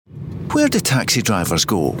Where do taxi drivers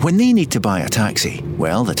go when they need to buy a taxi?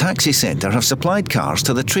 Well, the Taxi Centre have supplied cars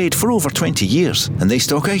to the trade for over 20 years, and they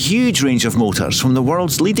stock a huge range of motors from the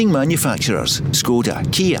world's leading manufacturers: Skoda,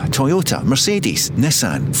 Kia, Toyota, Mercedes,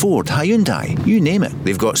 Nissan, Ford, Hyundai, you name it.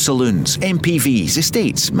 They've got saloons, MPVs,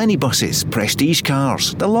 estates, minibuses, prestige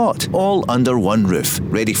cars, the lot, all under one roof,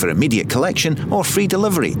 ready for immediate collection or free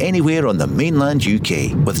delivery anywhere on the mainland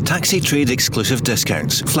UK, with taxi trade exclusive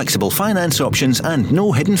discounts, flexible finance options and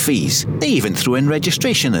no hidden fees. They even throw in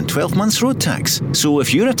registration and 12 months road tax. So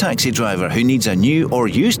if you're a taxi driver who needs a new or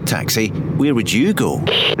used taxi, where would you go?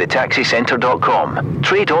 TheTaxiCentre.com.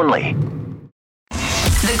 Trade only.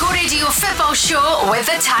 The Go Radio Football Show with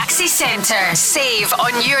the Taxi Centre. Save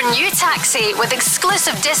on your new taxi with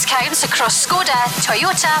exclusive discounts across Skoda,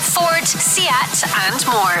 Toyota, Ford, Seat and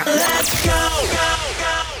more. Let's go!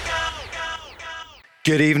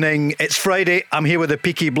 Good evening, it's Friday. I'm here with the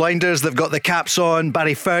Peaky Blinders. They've got the caps on.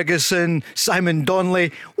 Barry Ferguson, Simon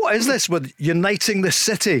Donnelly. What is this with uniting the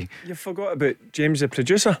city? You forgot about James the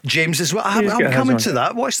producer. James as well. I'm coming to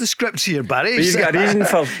that. What's the script here, Barry? But he's got a reason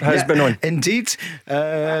for has been on. Indeed,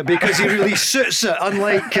 because he really suits it,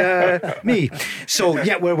 unlike me. So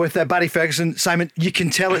yeah, we're with Barry Ferguson. Simon, you can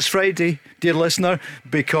tell it's Friday, dear listener,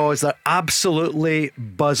 because they're absolutely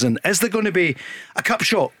buzzing. Is there going to be a cup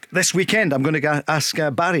shot this weekend? I'm going to ask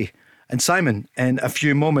Barry and Simon in a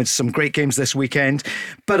few moments. Some great games this weekend,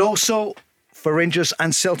 but also for Rangers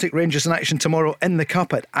and Celtic. Rangers in action tomorrow in the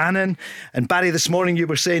Cup at Annan. And Barry, this morning you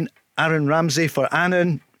were saying Aaron Ramsey for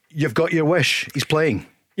Annan. You've got your wish. He's playing.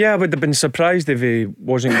 Yeah, I would have been surprised if he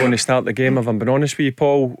wasn't going to start the game, if I'm being honest with you,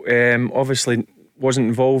 Paul. Obviously wasn't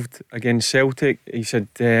involved against Celtic. He said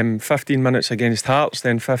 15 minutes against Hearts,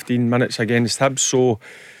 then 15 minutes against Hibs. So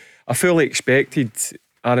I fully expected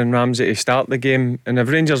Aaron Ramsey to start the game, and if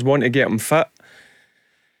Rangers want to get him fit,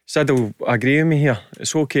 Sid will agree with me here.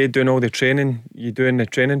 It's okay doing all the training you do in the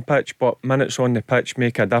training pitch, but minutes on the pitch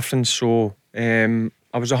make a difference. So I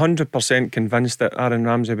was 100% convinced that Aaron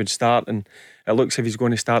Ramsey would start, and it looks as if he's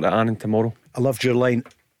going to start at Annan tomorrow. I loved your line,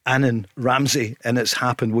 Annan Ramsey, and it's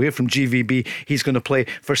happened. We're from GVB. He's going to play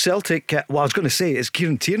for Celtic. Well, I was going to say, it's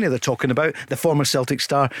Kieran Tierney they're talking about, the former Celtic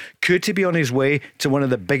star. Could he be on his way to one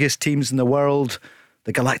of the biggest teams in the world,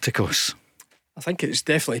 the Galacticos? I think it's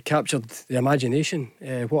definitely captured the imagination.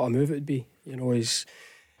 What a move it would be. You know, he's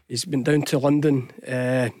been down to London.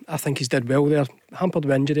 I think he's did well there. Hampered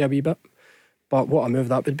with injury a wee bit, but what a move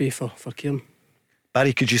that would be for Kieran.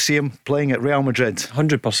 Barry, could you see him playing at Real Madrid?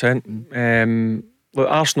 100%. Look,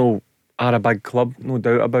 Arsenal are a big club, no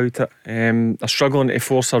doubt about it. They're struggling to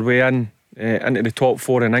force their way into the top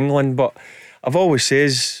four in England, but I've always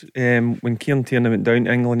says when Kieran Tierney went down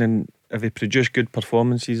to England, and if he produced good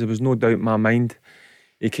performances, there was no doubt in my mind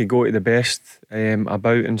he could go to the best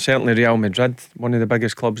about, and certainly Real Madrid, one of the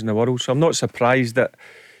biggest clubs in the world. So I'm not surprised that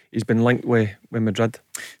he's been linked with Madrid.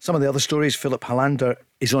 Some of the other stories: Philip Hollander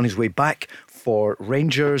is on his way back for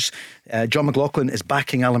Rangers. John McLaughlin is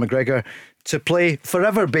backing Alan McGregor to play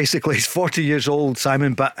forever, basically. He's 40 years old,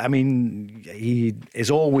 Simon, but I mean, he is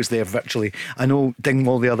always there virtually. I know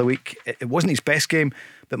Dingwall the other week, it wasn't his best game,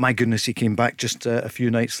 but my goodness, he came back just a few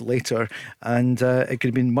nights later, and it could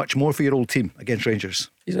have been much more for your old team against Rangers.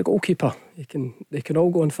 He's a goalkeeper. They can all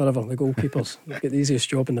go on forever, the goalkeepers. They've got the easiest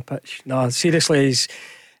job in the pitch. No, seriously,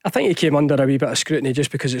 I think he came under a wee bit of scrutiny just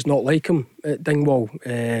because it's not like him at Dingwall.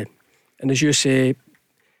 And as you say,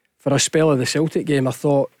 for a spell of the Celtic game, I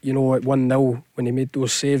thought, you know, at 1-0 when he made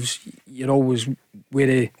those saves, you're always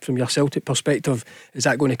wary from your Celtic perspective, is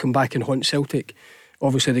that going to come back and haunt Celtic?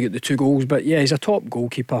 Obviously they get the 2 goals, but yeah, he's a top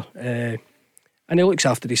goalkeeper, and he looks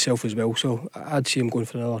after himself as well, so I'd see him going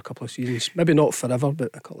for another couple of seasons. Maybe not forever,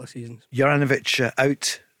 but a couple of seasons. Juranovic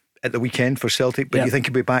out at the weekend for Celtic, but you think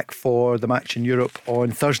he'll be back for the match in Europe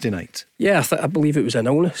on Thursday night? Yeah, I believe it was an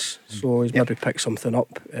illness, so he's maybe picked something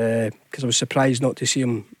up, because I was surprised not to see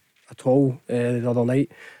him at all the other night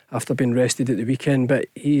after being rested at the weekend. But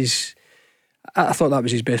I thought that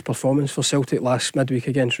was his best performance for Celtic last midweek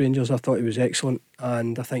against Rangers. I thought he was excellent,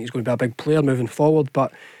 and I think he's going to be a big player moving forward.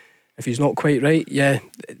 But if he's not quite right, yeah,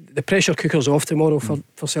 the pressure cooker's off tomorrow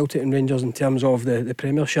for Celtic and Rangers in terms of the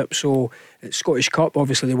Premiership. So it's Scottish Cup,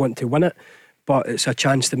 obviously they want to win it, but it's a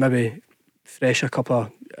chance to maybe fresh a couple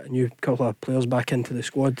of players back into the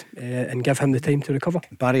squad and give him the time to recover.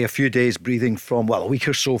 Barry, a few days breathing from, well, a week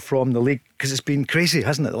or so from the league, because it's been crazy,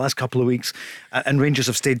 hasn't it, the last couple of weeks, and Rangers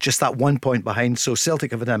have stayed just that 1 point behind. So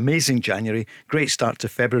Celtic have had an amazing January, great start to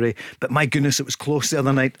February, but my goodness, it was close the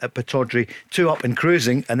other night at Pittodrie, 2 up and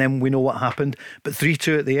cruising, and then we know what happened, but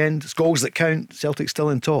 3-2 at the end. It's goals that count. Celtic still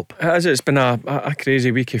in top. It's been a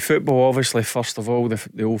crazy week of football. Obviously, first of all,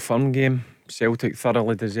 the Old Firm game, Celtic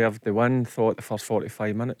thoroughly deserved the win. Thought the first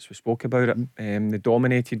 45 minutes, we spoke about it, they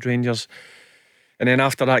dominated Rangers. And then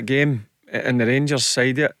after that game, in the Rangers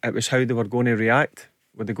side, it was how they were going to react.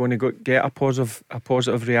 Were they going to get a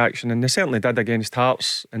positive reaction? And they certainly did against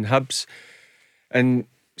Hearts and Hibs. And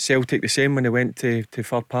Celtic the same when they went to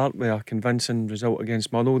Fir Park with a convincing result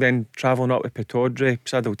against Motherwell. Then travelling up to Pittodrie,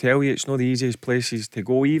 Sid will tell you, it's not the easiest places to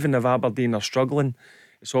go. Even if Aberdeen are struggling,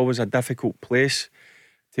 it's always a difficult place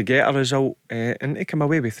to get a result. And to come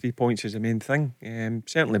away with 3 points is the main thing.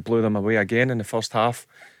 Certainly blew them away again in the first half.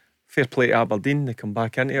 Fair play to Aberdeen, they come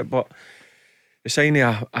back into it. But the sign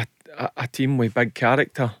of a team with big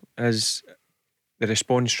character is they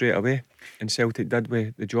respond straight away. And Celtic did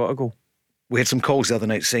with the Jota goal. We had some calls the other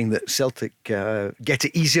night saying that Celtic get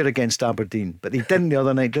it easier against Aberdeen, but they didn't the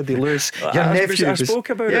other night, did they, Lewis? I spoke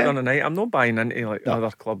about it the other night. I'm not buying into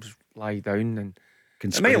other clubs lie down and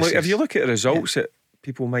if you look at the results,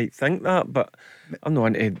 people might think that, but I'm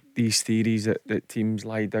not into these theories that teams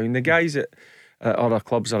lie down. The guys at other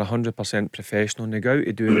clubs are 100% professional and they go out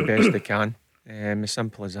to do the best they can. As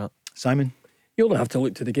simple as that. Simon? You only have to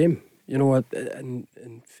look to the game, you know, and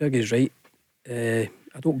Fergie's right.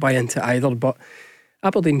 I don't buy into either, but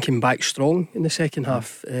Aberdeen came back strong in the second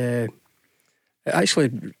half. It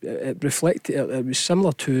reflected. It was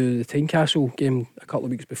similar to the Tynecastle game a couple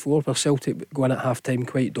of weeks before, where Celtic go in at half time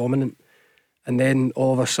quite dominant, and then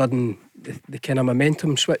all of a sudden the kind of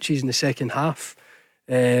momentum switches in the second half.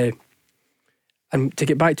 And to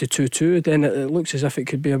get back to 2-2, then it looks as if it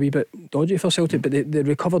could be a wee bit dodgy for Celtic, but they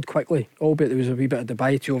recovered quickly, albeit there was a wee bit of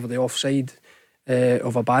debate over the offside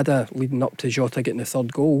of Abada leading up to Jota getting the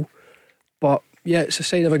third goal. But yeah, it's a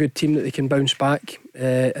sign of a good team that they can bounce back,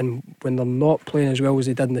 and when they're not playing as well as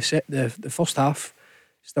they did in the first half,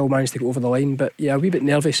 still managed to go over the line. But yeah, a wee bit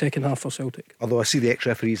nervy second half for Celtic. Although I see the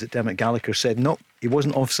ex-referees at Dermot Gallagher said no, he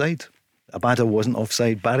wasn't offside. Abada wasn't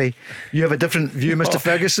offside. Barry, you have a different view, Mr.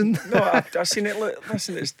 Ferguson? No, I've seen it. Look,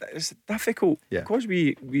 listen, it's difficult because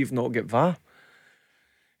we've not got VAR.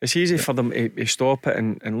 It's easy for them to stop it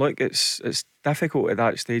and look, it's difficult at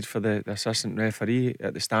that stage for the assistant referee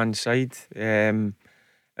at the stand side, and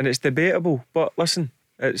it's debatable. But listen,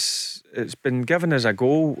 it's been given as a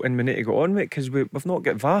goal and we need to go on with it because we've not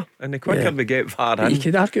got VAR, and the quicker we get VAR in, you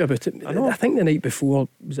could argue about it. I think the night before,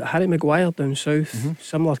 was it Harry Maguire down south?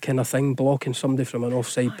 Similar kind of thing, blocking somebody from an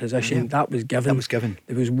offside position. That was given.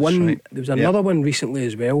 There was one. Right. There was another one recently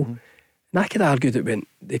as well. And I could argue that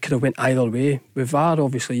they could have went either way. With VAR,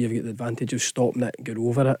 obviously, you've got the advantage of stopping it and get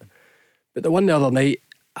over it. But the one the other night,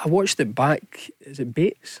 I watched it back. Is it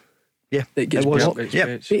Bates? Yeah, that gets blocked.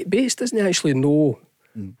 Bates doesn't actually know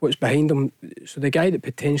what's behind him. So the guy that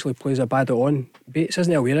potentially plays a bad on, Bates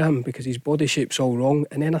isn't aware of him because his body shape's all wrong.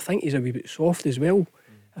 And then I think he's a wee bit soft as well.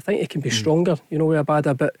 I think he can be stronger, you know, with a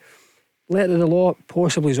bad, but letter of the law,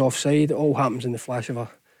 possibly is offside. It all happens in the flash of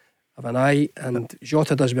an eye, and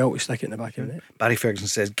Jota does well to stick it in the back of the net. Barry Ferguson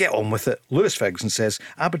says, get on with it. Lewis Ferguson says,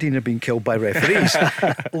 Aberdeen are being killed by referees.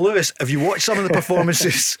 Lewis, have you watched some of the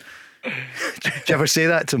performances? Did you ever say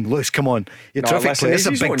that to him? Lewis, come on, you're terrific player. It's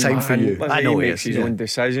a big time for you. I know he makes his own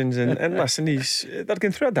decisions, and listen, they're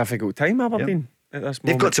going through a difficult time, Aberdeen. At this moment.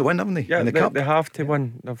 They've got to win, haven't they? Yeah, in the cup. They have to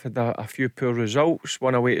win. They've had a few poor results.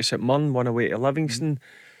 One away to St Mirren, one away to Livingston.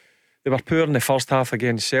 They were poor in the first half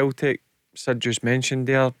against Celtic. Sid just mentioned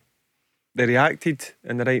there, they reacted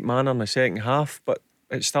in the right manner in the second half, but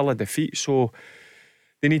it's still a defeat, so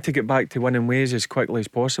they need to get back to winning ways as quickly as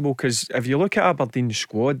possible, because if you look at Aberdeen's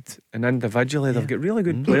squad and individually, they've got really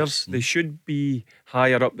good players. They should be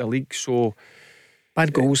higher up the league. So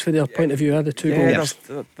bad goals for their point of view, the two goals.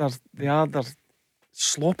 They're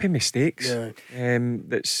sloppy mistakes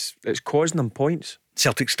that's causing them points.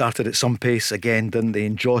 Celtic started at some pace again, didn't they?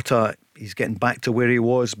 And Jota, he's getting back to where he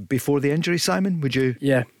was before the injury, Simon, would you?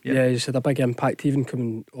 Yeah, he's had a big impact even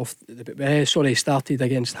coming off he started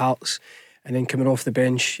against Hearts, and then coming off the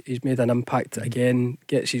bench he's made an impact again,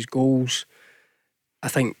 gets his goals. I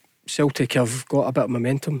think Celtic have got a bit of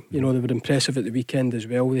momentum. You know, they were impressive at the weekend as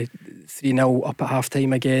well. They 3-0 up at half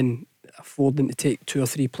time again, affording to take 2 or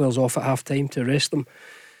 3 players off at half time to rest them.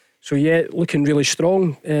 So yeah, looking really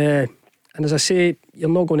strong. And as I say, you're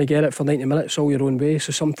not going to get it for 90 minutes all your own way.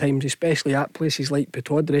 So sometimes, especially at places like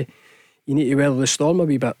Pittodrie, you need to weather the storm a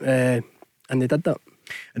wee bit, and they did that.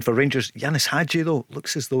 And for Rangers, Yanis Hadji though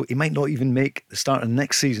looks as though he might not even make the start of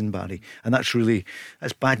next season, Barry, and that's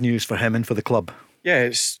bad news for him and for the club. Yeah,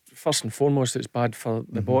 it's first and foremost it's bad for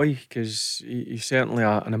the boy, because he's certainly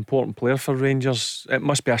an important player for Rangers. It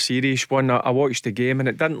must be a serious one. I watched the game and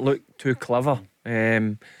it didn't look too clever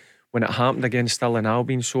when it happened against Stirling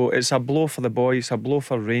Albion. So it's a blow for the boy, it's a blow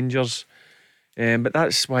for Rangers. But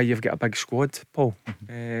that's why you've got a big squad, Paul.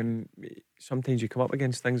 Sometimes you come up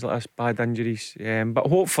against things like this, bad injuries, but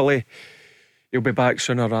hopefully you'll be back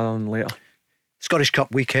sooner rather than later. Scottish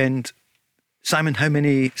Cup weekend. Simon, how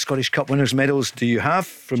many Scottish Cup winners' medals do you have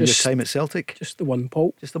from your time at Celtic? Just the one,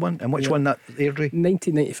 Paul. Just the one? And which one? That Airdrie?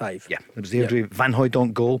 1995. Yeah, it was the Airdrie Van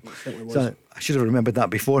Hooijdonk goal. So I should have remembered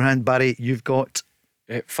that beforehand. Barry, you've got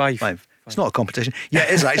 5. It's not a competition. Yeah,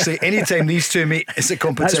 it is actually. Anytime these two meet, it's a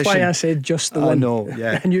competition. That's why I said just the one. I know,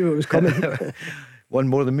 yeah. I knew it was coming. One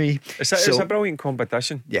more than me. It's a brilliant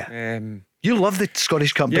competition. Yeah. You love the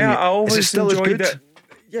Scottish Cup, don't you? I always is it still enjoyed as good? it.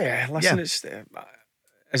 Yeah, listen, it's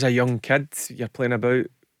as a young kid, you're playing about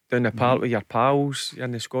down the park with your pals. You're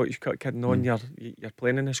in the Scottish Cup, kidding on. You're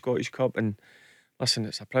playing in the Scottish Cup, and listen,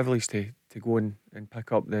 it's a privilege to go and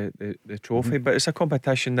pick up the trophy. But it's a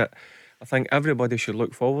competition that I think everybody should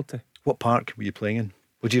look forward to. What park were you playing in?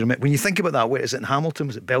 Would you remember when you think about that? Where is it in Hamilton?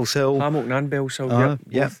 Was it Bellshill? Hamilton and Bellshill.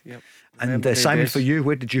 Yep. And Simon, for you,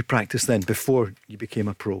 where did you practice then before you became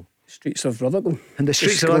a pro? Streets of Rutherglen. And the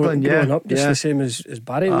streets of Rutherglen, growing up, just the same as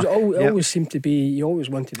Barry. It was always seemed to be, you always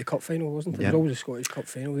wanted the cup final, wasn't it? It was always a Scottish Cup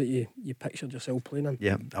final that you pictured yourself playing in.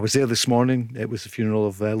 Yeah, I was there this morning. It was the funeral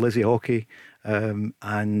of Lizzie Hockey,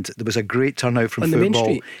 and there was a great turnout from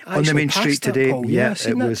football on the main street today.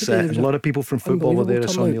 It was a lot of people from football were there. I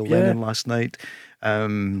saw Neil Lennon last night.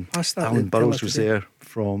 Alan Burrows was there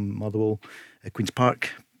from Motherwell. Queen's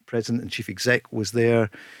Park President and Chief Exec was there.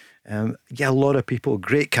 A lot of people.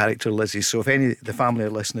 Great character, Lizzie. So if any of the family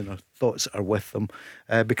are listening, our thoughts are with them,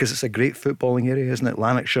 because it's a great footballing area, isn't it?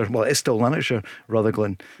 Lanarkshire, well, it's still Lanarkshire,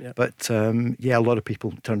 Rutherglen. But a lot of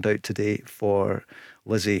people turned out today for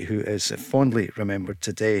Lizzie, who is fondly remembered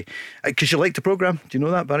today. Because you liked the programme. Do you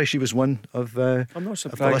know that, Barry? She was one of I'm not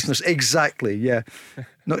surprised. of the listeners. Exactly, yeah.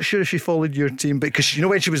 Not sure if she followed your team, but because you know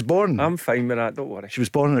when she was born. I'm fine with that, don't worry. She was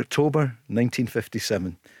born in October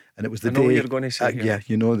 1957. And it was the day. I know what you're going to say. Yeah,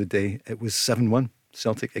 you know the day. It was 7-1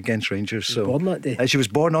 Celtic against Rangers. She was born that day. She was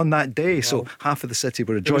born on that day. Wow. So half of the city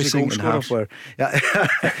were rejoicing and half were.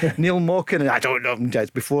 Neil Mockin. I don't know.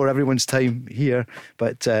 It's before everyone's time here,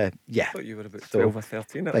 but I thought you were about 12 or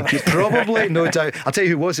 13. At that. Probably, no doubt. I'll tell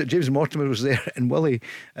you who was it. James Mortimer was there, and Willie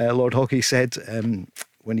Lord Hockey said.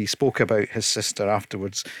 When he spoke about his sister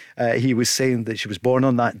afterwards, he was saying that she was born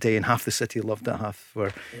on that day and half the city loved it, half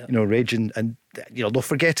were raging, and they'll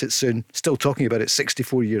forget it soon, still talking about it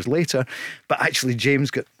 64 years later. But actually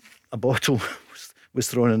James got a bottle was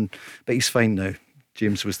thrown in, but he's fine now.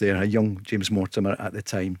 James was there, a young James Mortimer at the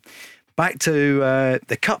time. Back to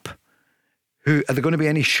the Cup. Are there going to be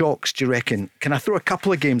any shocks, do you reckon? Can I throw a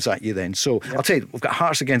couple of games at you then? So I'll tell you, we've got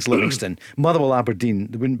Hearts against Livingston, Motherwell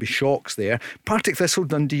Aberdeen. There wouldn't be shocks there. Partick Thistle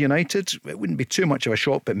Dundee United, it wouldn't be too much of a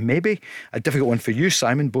shock, but maybe a difficult one for you,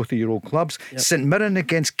 Simon, both of your old clubs. St Mirren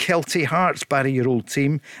against Kelty Hearts, Barry, your old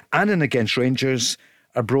team. Annan against Rangers,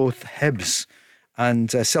 Arbroath Hibs.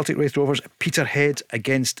 And Celtic Wraith Rovers, Peterhead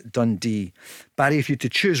against Dundee. Barry, if you had to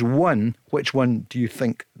choose one, which one do you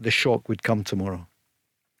think the shock would come tomorrow?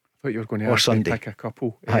 I thought you were going to pick a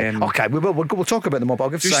couple. Okay, we'll talk about them all, but I'll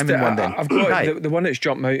give Simon one then. I've got the one that's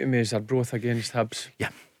jumped out at me is Arbroath against Hibs. Yeah,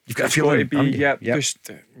 you've got a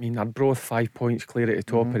feeling. Arbroath 5 points clear at the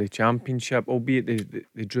top of the Championship, albeit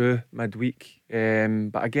they drew midweek.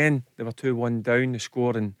 But again, they were 2-1 down. They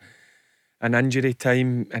scored in an injury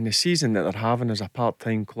time, and the season that they're having as a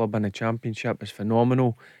part-time club in the Championship is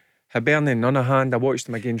phenomenal. Hibernian, on the hand, I watched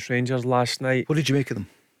them against Rangers last night. What did you make of them?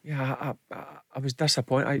 Yeah, I was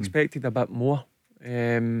disappointed. I expected a bit more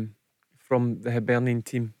from the Hibernian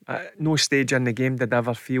team. At no stage in the game did I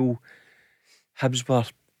ever feel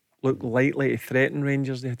Hibs looked likely to threaten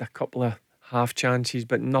Rangers. They had a couple of half chances,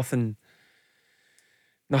 but nothing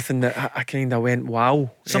that I kind of went, wow.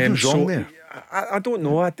 Something's wrong there. I don't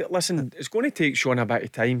know. Listen, it's going to take Sean a bit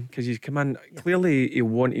of time because he's come in. Clearly, he'll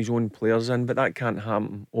want his own players in, but that can't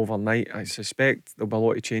happen overnight. I suspect there'll be a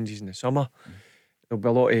lot of changes in the summer. There'll be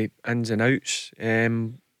a lot of ins and outs.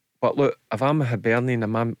 But look, if I'm a Hibernian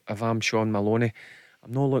and if I'm Sean Maloney,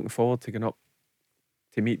 I'm not looking forward to going up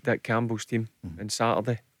to meet Dick Campbell's team on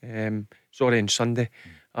Saturday. On Sunday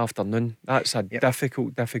afternoon. That's a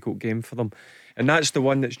difficult game for them. And that's the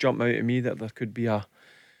one that's jumped out at me that there could be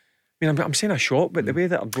I'm saying a shock, but the way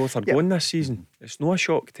that both are going this season, it's no a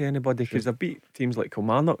shock to anybody because they've beat teams like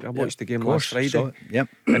Kilmarnock. I watched the game last Friday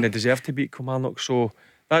and they deserve to beat Kilmarnock. So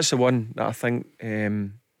that's the one that I think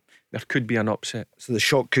there could be an upset. So the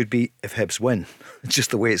shock could be if Hibs win. It's just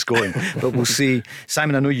the way it's going. But we'll see.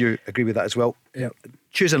 Simon, I know you agree with that as well.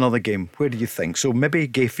 Choose another game. Where do you think? So maybe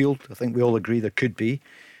Gayfield. I think we all agree there could be.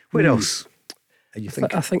 Where else are you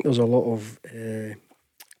thinking? I think there's a lot of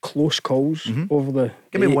close calls over the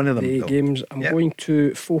Give me one of them, the 8 though. games. I'm going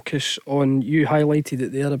to focus on, you highlighted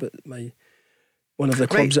it there about one of the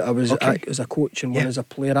clubs that I was at as a coach and one as a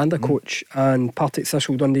player and a coach, and Partick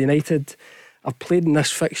Thistle Dundee United. I've played in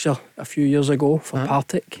this fixture a few years ago for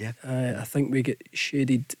Partick. I think we get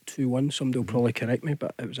shaded 2-1. Somebody will probably correct me,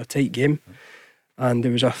 but it was a tight game, and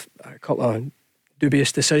there was a couple of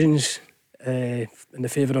dubious decisions in the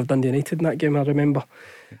favour of Dundee United in that game, I remember.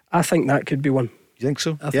 I think that could be one. You think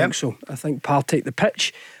so? I think so. I think Partick, the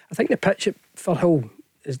pitch at Firhill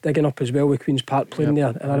is digging up as well with Queen's Park playing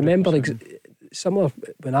there. And I remember similar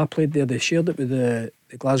when I played there, they shared it with the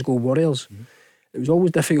Glasgow Warriors. It was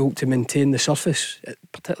always difficult to maintain the surface,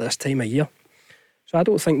 particularly this time of year. So I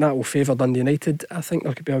don't think that will favour Dundee United. I think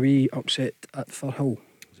there could be a wee upset at Firhill.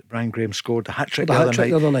 Brian Graham scored a hat-trick the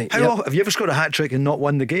other night. How often, have you ever scored a hat-trick and not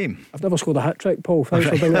won the game? I've never scored a hat-trick, Paul. Thanks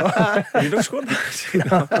for bringing it up. You don't score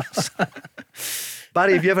that?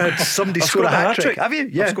 Barry, have you ever had somebody score a hat-trick? Have you?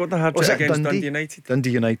 I've scored a hat-trick against Dundee United.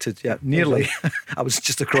 Dundee United, yeah, nearly. I was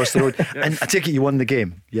just across the road. And I take it you won the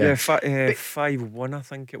game. Yeah, 5-1 I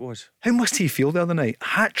think it was. How must he feel the other night?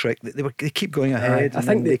 Hat-trick, they keep going ahead. I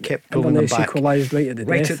think they kept pulling them back. Equalised right at the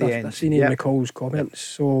Right death. at the end. I've seen Ian McCall's comments.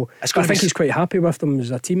 So I It's gonna think be he's quite happy with them as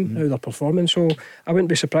a team, how they're performing. So I wouldn't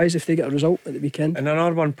be surprised if they get a result at the weekend. And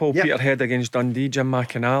another one, Paul, Peterhead against Dundee, Jim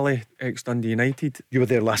McInally, ex-Dundee United. You were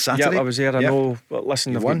there last Saturday? Yeah, I was there. I know. But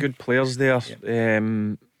listen, they've got good players there,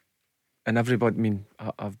 and everybody. I mean,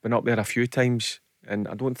 I've been up there a few times, and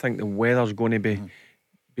I don't think the weather's going to be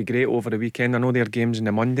great over the weekend. I know their game's on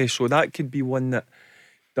the Monday, so that could be one that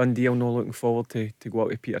Dundee are not looking forward to go out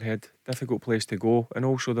with Peterhead. Difficult place to go, and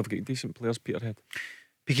also they've got decent players, Peterhead.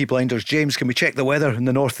 Peaky Blinders. James, can we check the weather in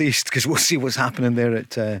the northeast? Because we'll see what's happening there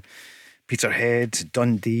at Peterhead,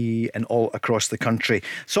 Dundee, and all across the country.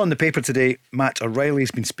 So on the paper today, Matt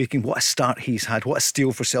O'Reilly's been speaking. What a start he's had. What a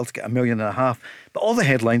steal for Celtic at $1.5 million. But all the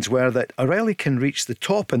headlines were that O'Reilly can reach the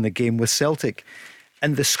top in the game with Celtic.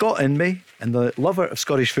 And the Scot in me and the lover of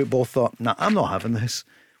Scottish football thought, nah, I'm not having this.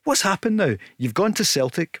 What's happened now? You've gone to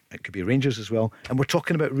Celtic, it could be Rangers as well, and we're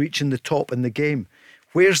talking about reaching the top in the game.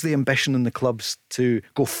 Where's the ambition in the clubs to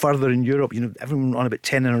go further in Europe? You know, everyone on about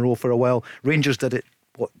 10 in a row for a while. Rangers did it,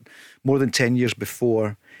 more than 10 years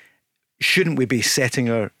before. Shouldn't we be setting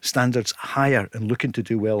our standards higher and looking to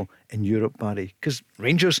do well in Europe, Barry? Because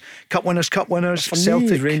Rangers, cup winners, for Celtic.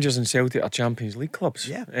 Me, Rangers and Celtic are Champions League clubs.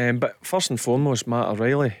 Yeah. But first and foremost, Matt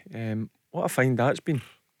O'Reilly, what a find that's been.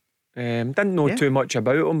 Didn't know too much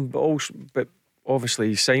about him, but obviously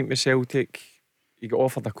he signed with Celtic. He got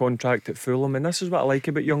offered a contract at Fulham, and this is what I like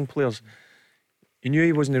about young players. He knew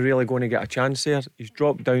he wasn't really going to get a chance there. He's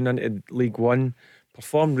dropped down into League One,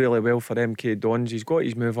 performed really well for MK Dons. He's got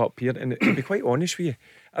his move up here, and to be quite honest with you,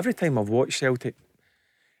 every time I've watched Celtic,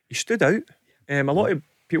 he stood out. A lot of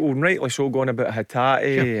people, rightly so, going about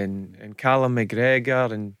Hatate and Callum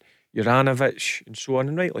McGregor and Juranovic and so on,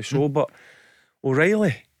 and rightly so, but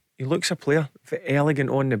O'Reilly, he looks a player, very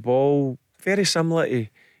elegant on the ball, very similar to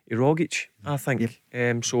Rogic, I think.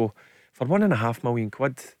 So for £1.5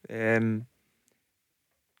 million,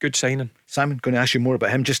 good signing. Simon, going to ask you more about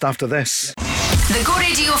him just after this. The Go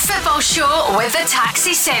Radio Football Show with the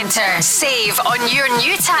Taxi Centre. Save on your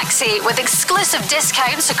new taxi with exclusive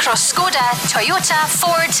discounts across Skoda, Toyota,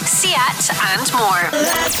 Ford, Seat and more.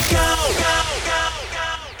 Let's go.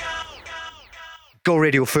 Go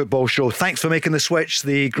Radio Football Show. Thanks for making the switch.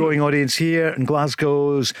 The growing audience here in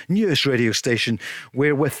Glasgow's newest radio station.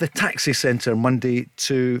 We're with the Taxi Centre Monday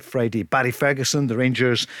to Friday. Barry Ferguson, the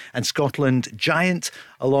Rangers and Scotland giant,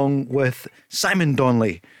 along with Simon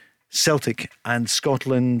Donnelly, Celtic and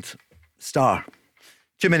Scotland star.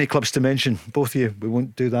 Too many clubs to mention, both of you. We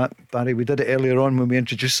won't do that, Barry. We did it earlier on when we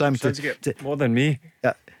introduced Simon. More than me.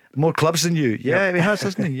 More clubs than you. Yeah, he has,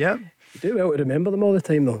 hasn't he? Yeah. You do well to remember them all the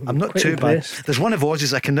time, though. I'm not too impressed. bad. There's one of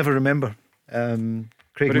Oz's I can never remember.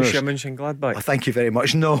 Craig Borussia Mönchengladbach. Oh, thank you very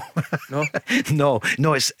much. No, no,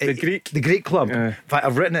 it's the Greek club. In fact,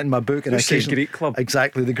 I've written it in my book. And Greek club.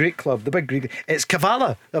 Exactly, the Greek club, the big Greek. It's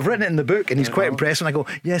Kavala. I've written it in the book, and he's quite impressed. And I go,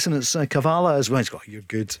 yes, and it's Kavala as well. He's got, you're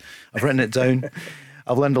good. I've written it down.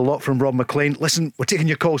 I've learned a lot from Rob McLean. Listen, we're taking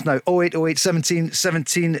your calls now. 0808 17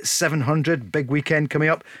 17 700. Big weekend coming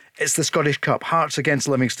up. It's the Scottish Cup. Hearts against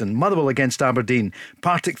Livingston, Motherwell against Aberdeen,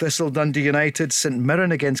 Partick Thistle Dundee United, St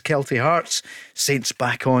Mirren against Kelty Hearts, Saints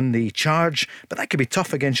back on the charge. But that could be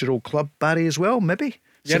tough against your old club, Barry, as well, maybe.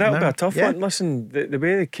 Yeah, that'll be a tough one. Listen, the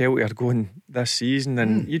way the Kelty are going this season,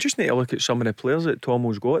 and you just need to look at some of the players that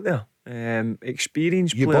Tomo's got there.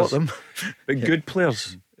 Experienced you players. You bought them. But good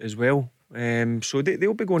players as well. So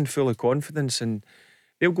they'll be going full of confidence, and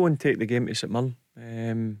they'll go and take the game to St Mirren.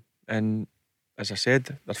 And as I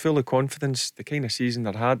said, they're full of confidence. The kind of season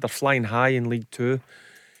they're had, they're flying high in League Two,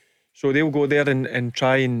 so they'll go there and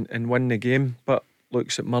try and win the game. But look,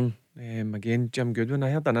 St Mirren, again, Jim Goodwin, I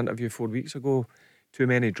heard an interview 4 weeks ago, too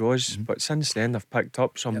many draws, but since then they've picked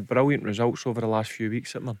up some brilliant results over the last few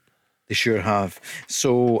weeks at Mirren. They sure have.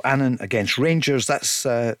 So Annan against Rangers, that's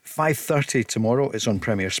 5:30 tomorrow. It's on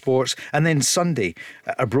Premier Sports. And then Sunday,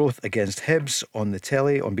 Arbroath against Hibs on the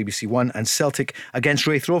telly on BBC One, and Celtic against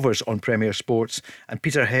Wraith Rovers on Premier Sports, and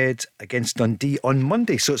Peterhead against Dundee on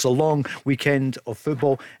Monday. So it's a long weekend of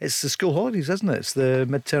football. It's the school holidays, isn't it? It's the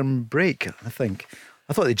midterm break, I think.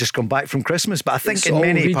 I thought they'd just come back from Christmas, but I think it's in all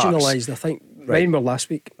many parts regionalised. I think mine were last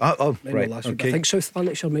week. Mine were right. last week. Okay. I think South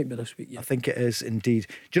Lanarkshire might be this week. Yeah. I think it is indeed.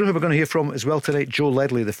 Do you know who we're going to hear from as well tonight? Joe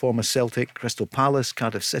Ledley, the former Celtic, Crystal Palace,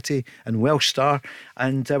 Cardiff City and Welsh star,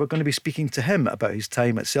 and we're going to be speaking to him about his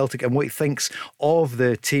time at Celtic and what he thinks of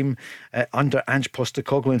the team under Ange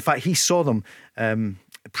Postecoglou. In fact, he saw them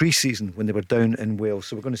pre-season when they were down in Wales,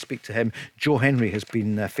 so we're going to speak to him. Joe Henry has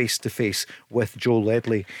been face to face with Joe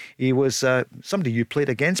Ledley. He was somebody you played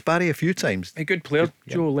against, Barry, a few times. A good player,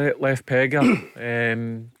 Joe, left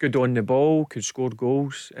pegger, good on the ball, could score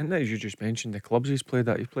goals, and as you just mentioned, the clubs he's played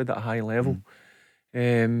at a high level.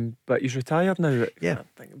 But he's retired now. I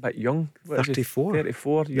think a bit young.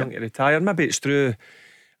 34, young to retire. Maybe it's through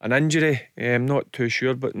an injury. I'm not too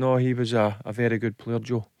sure, but no, he was a very good player,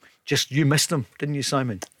 Joe. Just you missed him, didn't you,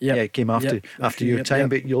 Simon? Yeah, it came after your time,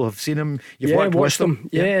 but you'll have seen him. You've watched him.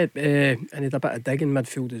 And he had a bit of dig in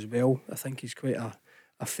midfield as well. I think he's quite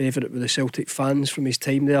a favourite with the Celtic fans from his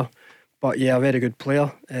time there. But yeah, a very good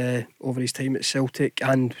player over his time at Celtic,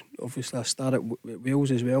 and obviously a star at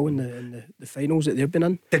Wales as well in the finals that they've been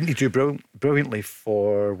in. Didn't he do brilliantly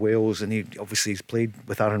for Wales? And he obviously he's played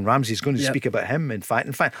with Aaron Ramsey. He's going to speak about him. In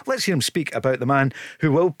fact, let's hear him speak about the man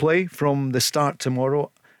who will play from the start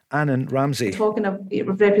tomorrow, Annan Ramsey. Talking of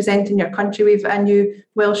representing your country, we've a new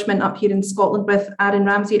Welshman up here in Scotland with Aaron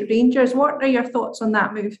Ramsey at Rangers. What are your thoughts on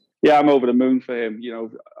that move? Yeah, I'm over the moon for him. You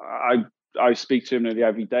know, I speak to him nearly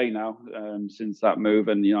every day now since that move,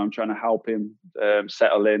 and you know, I'm trying to help him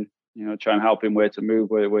settle in. You know, trying to help him where to move,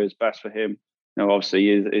 where is best for him. You know,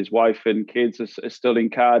 obviously his wife and kids are still in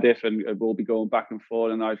Cardiff, and we'll be going back and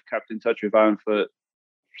forth. And I've kept in touch with Aaron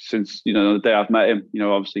since, you know, the day I've met him. You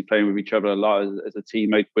know, obviously playing with each other a lot as a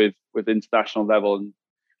teammate with international level, and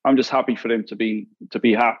I'm just happy for him to be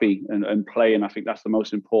happy and play. And I think that's the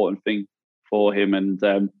most important thing for him. And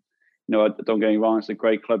you know, don't get me wrong, it's a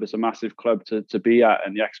great club. It's a massive club to be at,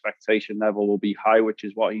 and the expectation level will be high, which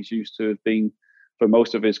is what he's used to have been for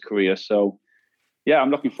most of his career. So yeah, I'm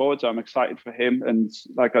looking forward to it. I'm excited for him. And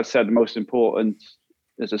like I said, the most important,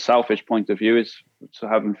 as a selfish point of view, is to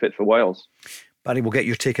have him fit for Wales. Barry, we'll get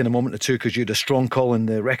your take in a moment or two, because you had a strong call in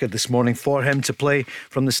the record this morning for him to play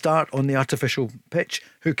from the start on the artificial pitch.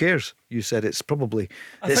 Who cares? You said it's probably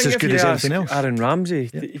as good as anything else. Aaron Ramsey,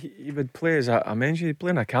 he would play, as I mentioned, he'd play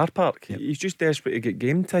in a car park. He's just desperate to get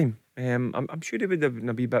game time. I'm sure he would have been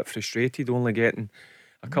a wee bit frustrated only getting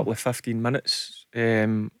a couple of 15 minutes,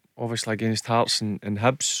 obviously against Hearts and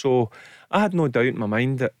Hibs. So I had no doubt in my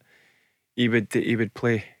mind that he would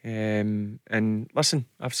play. And listen,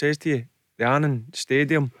 I've said to you, the Annan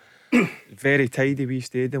Stadium, very tidy wee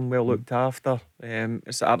stadium, well looked after.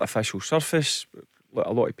 It's an artificial surface.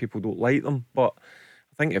 A lot of people don't like them, but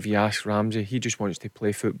I think if you ask Ramsey, he just wants to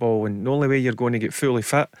play football, and the only way you're going to get fully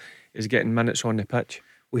fit is getting minutes on the pitch.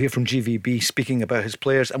 We'll hear from GVB speaking about his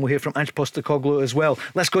players, and we'll hear from Ange Postecoglou as well.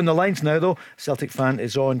 Let's go on the lines now, though. Celtic fan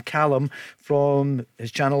is on. Callum from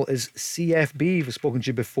his channel is CFB. We've spoken to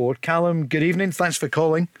you before. Callum, good evening. Thanks for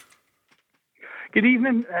calling. Good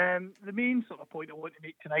evening. The main sort of point I want to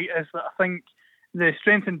make tonight is that I think the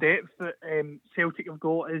strength and depth that Celtic have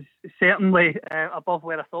got is certainly above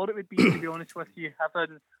where I thought it would be, to be honest with you.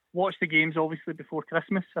 Having watched the games obviously before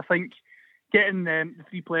Christmas, I think getting the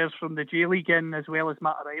three players from the J-League in, as well as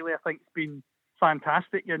Matt O'Reilly, I think it's been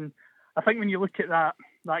fantastic. And I think when you look at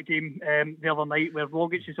that game the other night, where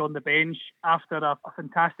Rogic is on the bench after a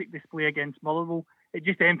fantastic display against Motherwell, it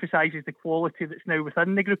just emphasises the quality that's now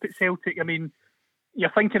within the group at Celtic. I mean,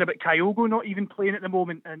 you're thinking about Kyogo not even playing at the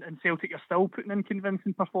moment, and Celtic are still putting in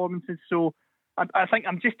convincing performances. So I think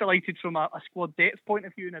I'm just delighted from a squad depth point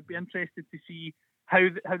of view, and I'd be interested to see how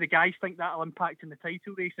the guys think that'll impact in the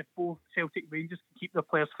title race if both Celtic and Rangers can keep their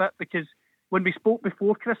players fit. Because when we spoke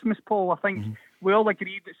before Christmas, Paul, I think we all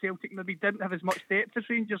agreed that Celtic maybe didn't have as much depth as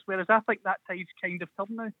Rangers, whereas I think that tide's kind of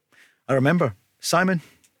turned now. I remember. Simon?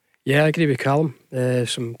 Yeah, I agree with Callum.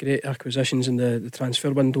 Some great acquisitions in the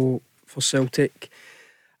transfer window for Celtic.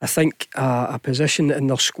 I think a position in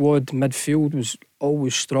their squad midfield was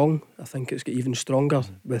always strong. I think it's got even stronger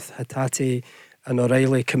with Hatate and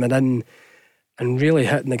O'Reilly coming in and really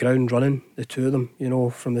hitting the ground running, the two of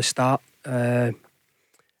them, from the start. And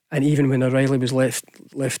even when O'Reilly was left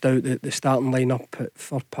out, the starting lineup at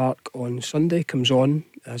Fir Park on Sunday, comes on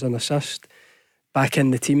as an assist, back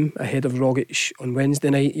in the team ahead of Rogic on Wednesday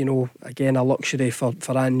night. Again, a luxury for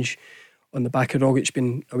Ange on the back of Rogic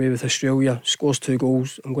being away with Australia, scores 2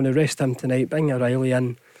 goals. I'm going to rest him tonight, bring O'Reilly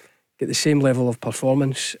in, get the same level of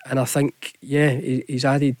performance, and I think he's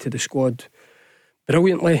added to the squad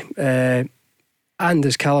brilliantly, and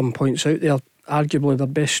as Callum points out there, arguably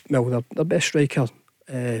their best striker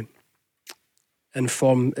in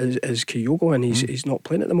form is Kyogo, and he's not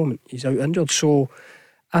playing at the moment, he's out injured. So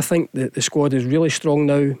I think that the squad is really strong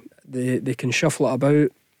now. They can shuffle it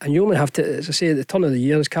about, and you only have to, as I say, at the turn of the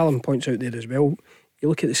year, as Callum points out there as well, you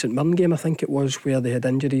look at the St Mirren game, I think it was, where they had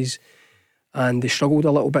injuries and they struggled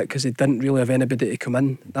a little bit because they didn't really have anybody to come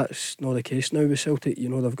in. That's not the case now with Celtic.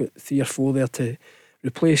 They've got 3 or 4 there to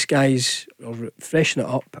replace guys or freshen it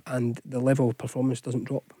up, and the level of performance doesn't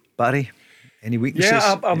drop. Barry, any weaknesses?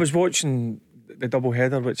 Yeah, I was watching the double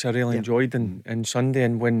header, which I really enjoyed in Sunday,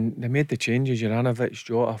 and when they made the changes, Juranovic,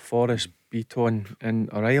 Jota, Forrest, Beaton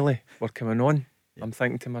and O'Reilly were coming on, I'm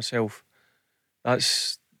thinking to myself,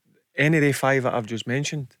 that's any of the 5 that I've just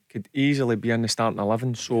mentioned could easily be in the starting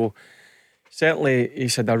 11. So certainly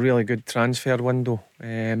he's had a really good transfer window,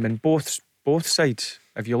 and both sides,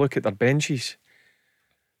 if you look at their benches,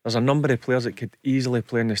 there's a number of players that could easily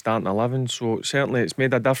play in the starting 11. So certainly it's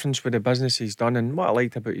made a difference with the business he's done. And what I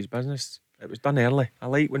liked about his business, it was done early. I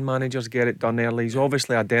like when managers get it done early. He's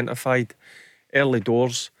obviously identified early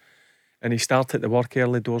doors, and he started to work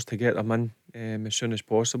early doors to get them in as soon as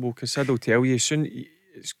possible, because Sid will tell you, it's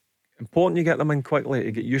important you get them in quickly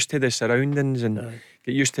to get used to the surroundings and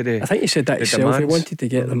get used to the, I think he said that himself, demands. he wanted to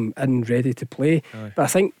get them in ready to play. But I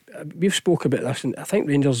think we've spoke about this, and I think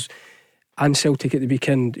Rangers and Celtic at the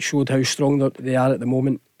weekend showed how strong they are at the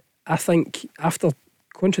moment. I think, after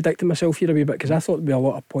contradicting myself here a wee bit, because I thought there'd be a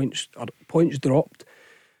lot of points dropped,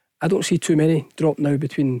 I don't see too many drop now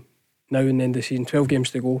between now and the end of the season. 12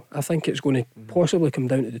 games to go. I think it's going to possibly come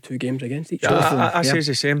down to the 2 games against each other. I say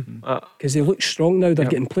the same, because they look strong now. They're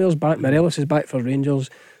getting players back. Morelos is back for Rangers.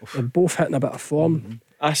 They're both hitting a bit of form.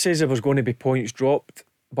 I says there was going to be points dropped,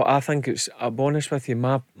 but I think I'll be honest with you,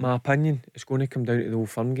 my opinion, it's going to come down to the Old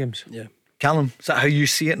Firm games. Yeah. Callum, is that how you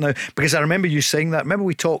see it now? Because I remember you saying that. Remember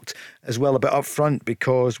we talked as well about up front,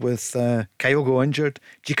 because with Kyogo injured,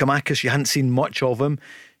 Giakoumakis, you hadn't seen much of him,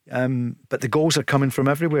 but the goals are coming from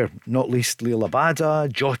everywhere, not least Leo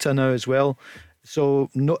Labada, Jota now as well. So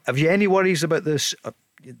have you any worries about this,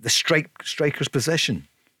 the striker's position?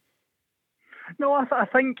 No, I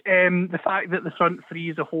think the fact that the front three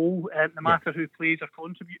as a whole, no matter who plays, are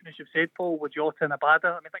contributing, as you've said, Paul, with Jota and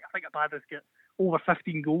Abada. I think Abada's got over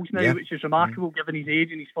 15 goals now, which is remarkable given his age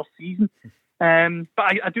in his first season.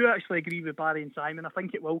 But I do actually agree with Barry and Simon. I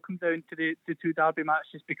think it will come down to the 2 derby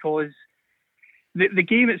matches, because the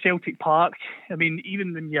game at Celtic Park,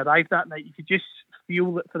 even when you arrived that night, you could just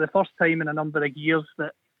feel that for the first time in a number of years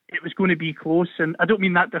that it was going to be close. And I don't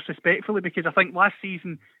mean that disrespectfully, because I think last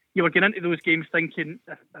season you were getting into those games thinking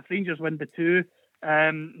if Rangers win the 2,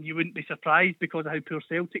 you wouldn't be surprised because of how poor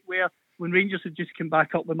Celtic were. When Rangers had just come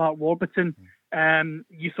back up with Mark Warburton,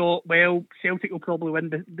 you thought, well, Celtic will probably win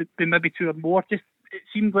by maybe 2 or more. Just it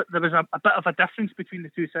seemed like there was a bit of a difference between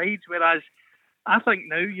the 2 sides, whereas I think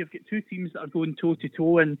now you've got 2 teams that are going toe to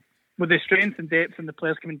toe, and with the strength and depth and the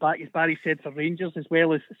players coming back, as Barry said, for Rangers, as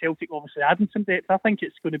well as Celtic obviously adding some depth, I think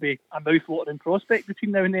it's going to be a mouth-watering prospect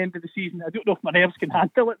between now and the end of the season. I don't know if my nerves can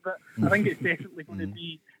handle it, but I think it's definitely going to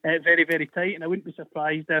be very, very tight, and I wouldn't be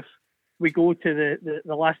surprised if we go to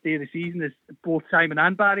the last day of the season, as both Simon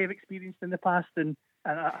and Barry have experienced in the past, and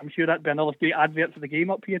I'm sure that'd be another great advert for the game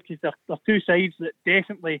up here, because they're 2 sides that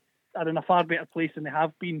definitely are in a far better place than they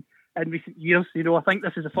have been in recent years. I think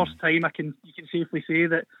this is the first time you can safely say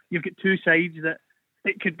that you've got 2 sides that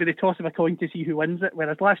it could be the toss of a coin to see who wins it,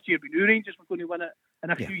 whereas last year we knew Rangers were going to win it,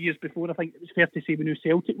 and a few years before I think it was fair to say we knew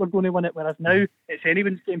Celtic were going to win it, whereas now it's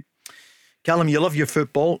anyone's game. Callum, you love your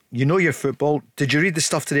football. You know your football. Did you read the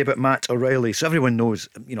stuff today about Matt O'Reilly? So everyone knows,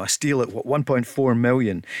 a steal at 1.4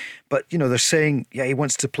 million. But, they're saying, he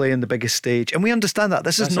wants to play on the biggest stage. And we understand that.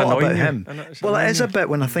 This is not about him. Well, it is a bit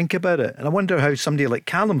when I think about it. And I wonder how somebody like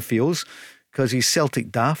Callum feels, because he's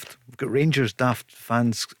Celtic daft. We've got Rangers daft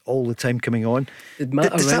fans all the time coming on.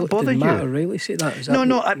 Does that bother you? Did Matt O'Reilly say that?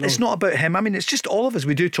 No, it's not about him. It's just all of us.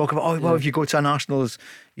 We do talk about, if you go to an Arsenal, as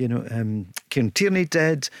Kieran Tierney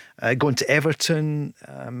did, going to Everton,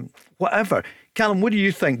 whatever. Callum, what do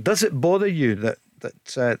you think? Does it bother you that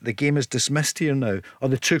the game is dismissed here now, or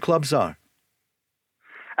the 2 clubs are?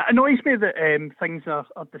 It annoys me that things are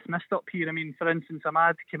dismissed up here. I mean, for instance,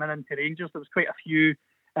 Ahmad came into Rangers. There was quite a few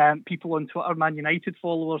people on Twitter, Man United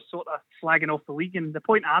followers, sort of slagging off the league. And the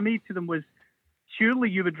point I made to them was, surely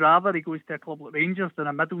you would rather he goes to a club like Rangers than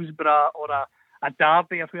a Middlesbrough or a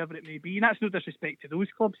Derby or whoever it may be. And that's no disrespect to those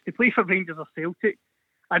clubs. To play for Rangers or Celtic,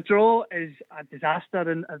 a draw is a disaster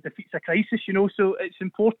and a defeat's a crisis, you know. So it's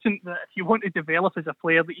important that if you want to develop as a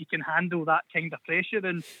player, that you can handle that kind of pressure.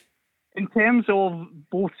 And in terms of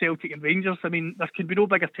both Celtic and Rangers, I mean, there could be no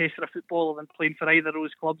bigger test for a footballer than playing for either of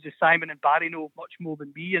those clubs, as Simon and Barry know much more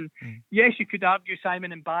than me. And yes, you could argue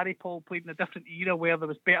Simon and Barry, Paul, played in a different era where there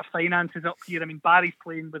was better finances up here. I mean, Barry's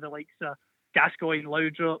playing with the likes of Gascoigne,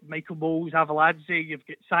 Laudrup, Michael Bowles, Avaladze. You've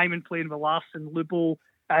got Simon playing with Larson, Lubo,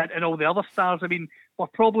 and all the other stars. I mean, we're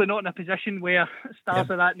probably not in a position where stars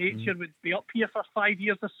of that nature would be up here for 5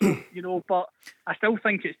 years or so, you know, but I still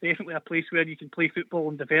think it's definitely a place where you can play football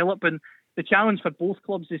and develop. And the challenge for both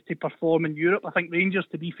clubs is to perform in Europe. I think Rangers,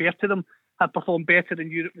 to be fair to them, have performed better in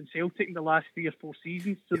Europe than Celtic in the last 3 or 4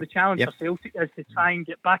 seasons. So the challenge for Celtic is to try and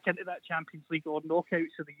get back into that Champions League or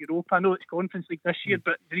knockouts of the Europa. I know it's Conference League this year,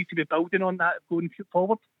 but they need to be building on that going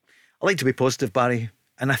forward. I like to be positive, Barry.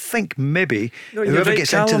 And I think maybe whoever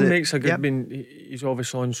gets into the... makes a good... I mean, he's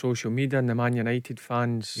obviously on social media and the Man United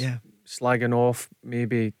fans slagging off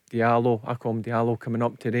maybe Diallo. I call him Diallo coming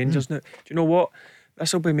up to Rangers now. Do you know what?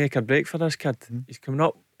 This will be make or break for this kid. He's coming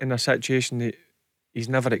up in a situation that he's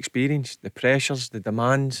never experienced. The pressures, the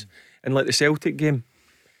demands. And like the Celtic game,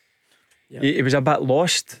 he was a bit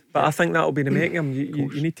lost. But I think that'll be the making him.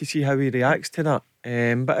 You need to see how he reacts to that.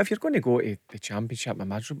 But if you're going to go to the Championship,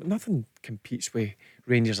 imagine, nothing competes with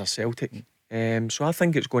Rangers or Celtic. So I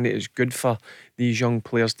think it's good for these young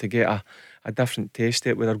players to get a different taste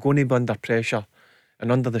of it, where they're going to be under pressure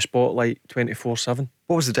and under the spotlight 24/7.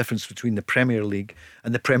 What was the difference between the Premier League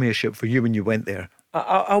and the Premiership for you when you went there?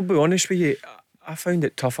 I'll be honest with you, I found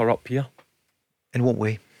it tougher up here. In what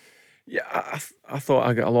way? Yeah, I thought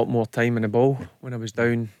I got a lot more time in the ball when I was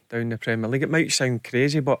down the Premier League. It might sound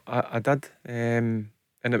crazy, but I did.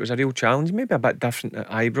 And it was a real challenge, maybe a bit different at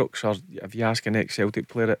Ibrox, or if you ask an ex-Celtic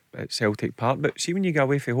player at Celtic Park. But see, when you get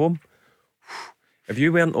away from home, if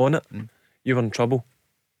you weren't on it, you were in trouble.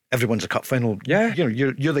 Everyone's a cup final. Yeah,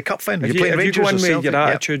 you're the cup final. If you're playing if you go in with Celtic, your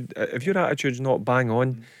attitude, if your attitude's not bang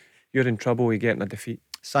on, you're in trouble with getting a defeat.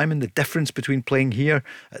 Simon, the difference between playing here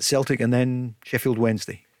at Celtic and then Sheffield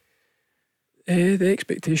Wednesday? The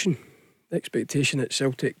expectation at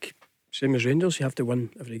Celtic, same as Rangers, you have to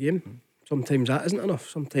win every game. Sometimes that isn't enough.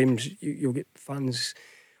 Sometimes you'll get fans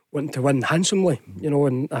wanting to win handsomely, you know,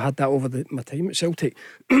 and I had that over my time at Celtic.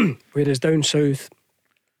 Whereas down south,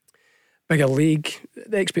 bigger league,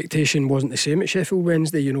 the expectation wasn't the same at Sheffield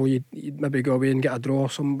Wednesday. You know, you'd maybe go away and get a draw,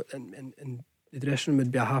 and the dressing room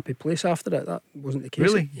would be a happy place after it. That wasn't the case.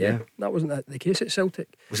 Really? Yeah. That wasn't the case at Celtic.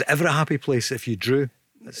 Was it ever a happy place if you drew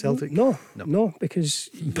at Celtic? No, because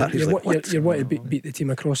you want to beat the team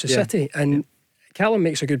across the city. And Callum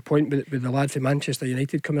makes a good point with the lad from Manchester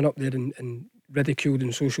United coming up there and ridiculed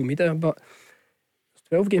on social media, but there's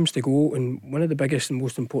 12 games to go, and one of the biggest and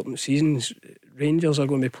most important seasons. Rangers are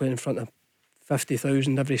going to be playing in front of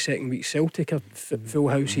 50,000 every second week. Celtic are full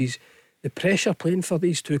houses. The pressure playing for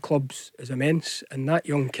these two clubs is immense, and that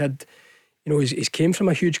young kid, you know, he's came from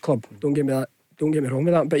a huge club. Don't get me wrong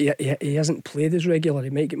with that, but he hasn't played as regular. He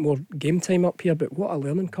might get more game time up here, but what a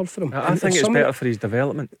learning curve for him. I think it's better for his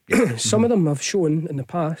development. Some of them have shown in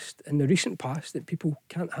the recent past, that people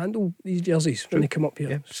can't handle these jerseys when they come up here.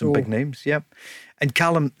 Yeah, some big names, And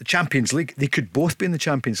Callum, the Champions League, they could both be in the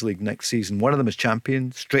Champions League next season. One of them is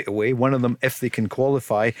champion straight away, one of them if they can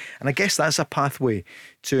qualify. And I guess that's a pathway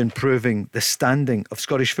to improving the standing of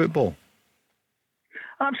Scottish football.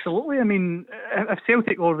 Absolutely. I mean, if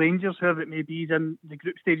Celtic or Rangers, whoever it may be, then the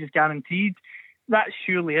group stage is guaranteed. That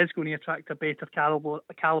surely is going to attract a better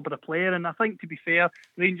calibre of player. And I think, to be fair,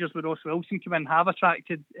 Rangers with Ross Wilson come in have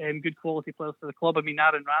attracted good quality players to the club. I mean,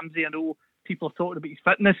 Aaron Ramsey, I know people are talking about his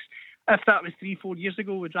fitness. If that was 3-4 years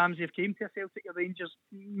ago, would Ramsey have came to a Celtic or Rangers?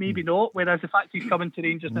 Maybe not. Whereas the fact he's coming to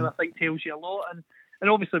Rangers now, I think, tells you a lot. And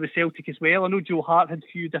obviously with Celtic as well. I know Joe Hart had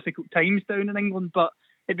a few difficult times down in England, but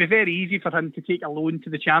it'd be very easy for him to take a loan to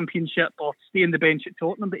the Championship or stay on the bench at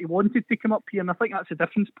Tottenham, but he wanted to come up here, and I think that's the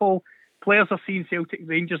difference, Paul. Players are seeing Celtic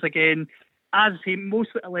Rangers again as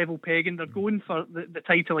mostly a level pegging. They're going for the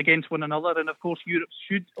title against one another, and of course Europe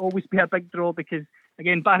should always be a big draw because,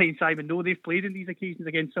 again, Barry and Simon know they've played in these occasions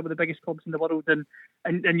against some of the biggest clubs in the world,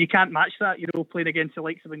 and you can't match that, you know, playing against the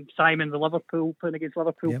likes of Simon, the Liverpool, playing against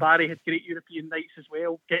Liverpool. Barry had great European nights as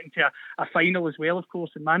well, getting to a final as well, of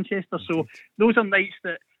course, in Manchester. So those are nights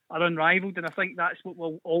that unrivaled, and I think that's what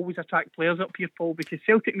will always attract players up here, Paul, because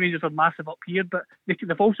Celtic and Rangers are massive up here, but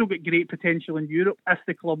they've also got great potential in Europe if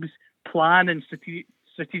the clubs plan and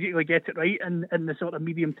strategically get it right in the sort of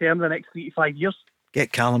medium term, the next 3 to 5 years.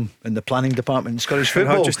 Get Callum in the planning department in Scottish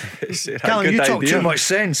football. Callum, you talk too much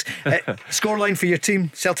sense. Scoreline for your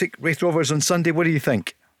team, Celtic Wraith Rovers on Sunday, what do you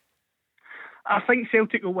think? I think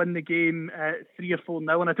Celtic will win the game 3 or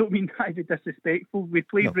 4-0, and I don't mean that to be disrespectful. We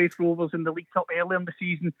played Wraith Rovers in the League Cup earlier in the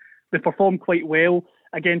season. We performed quite well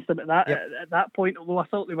against them at that point, although I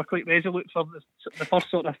thought they were quite resolute for the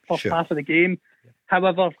first half of the game.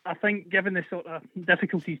 However, I think given the sort of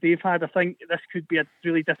difficulties they've had, I think this could be a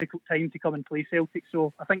really difficult time to come and play Celtic.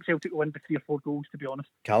 So I think Celtic will win by 3 or 4 goals, to be honest.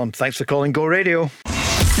 Callum, thanks for calling Go Radio.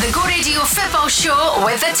 The Go Radio Football Show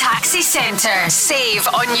with the Taxi Centre. Save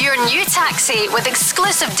on your new taxi with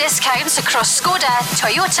exclusive discounts across Skoda,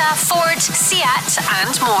 Toyota, Ford, Seat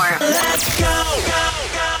and more. Let's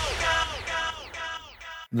go.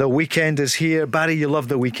 The weekend is here. Barry, you love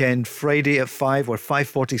the weekend. Friday at 5 or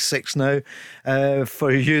 5:46 now for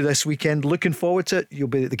you this weekend. Looking forward to it. You'll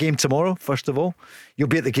be at the game tomorrow, first of all. You'll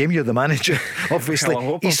be at the game. You're the manager, obviously. Well, I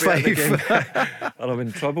hope East I'll be 5. at the game. Or I'm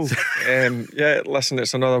in trouble. Listen,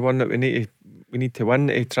 it's another one that we need to win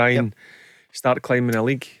to try and start climbing the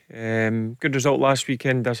league. Good result last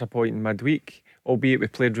weekend, disappointing midweek, albeit we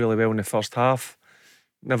played really well in the first half.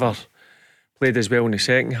 Never played as well in the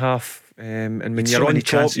second half. And when you're on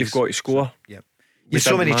top, you've got to score. There's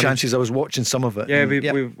so many chances. I was watching some of it. Yeah, we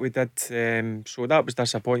did. So that was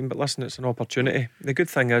disappointing. But listen, it's an opportunity. The good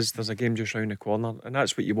thing is there's a game just round the corner, and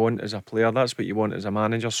that's what you want as a player. That's what you want as a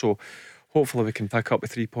manager. So hopefully we can pick up the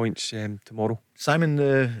 3 points tomorrow. Simon,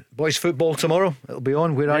 the boys' football tomorrow. It'll be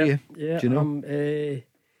on. Where are you? Yeah, do you know?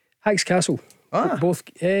 Higgs Castle. Both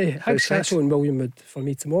Higgs Castle and Williamwood for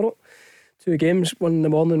me tomorrow. 2 games, one in the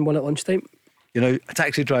morning, one at lunchtime. You know, a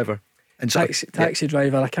taxi driver. Taxi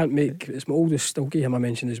driver. I can't make. It's my oldest Stilky him I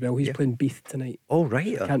mentioned as well. He's playing Beath tonight. Oh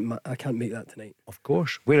right. I can't make that tonight. Of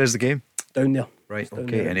course. Where is the game? Down there. Right.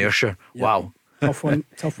 Okay. In Ayrshire. Yeah. Wow. Tough one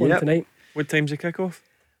tonight. What time's the kick-off?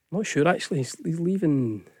 Not sure actually. He's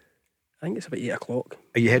leaving. I think it's about 8 o'clock.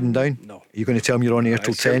 Are you heading down? No. Are you going to tell him you're on air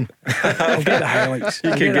till 10? I'll get the highlights.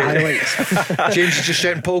 You can get the highlights. James is just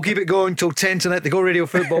shouting, Paul, keep it going till 10 tonight. The Go Radio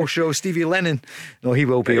Football Show. Stevie Lennon. No, he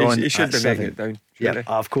will be on. He should be making it down. Yeah,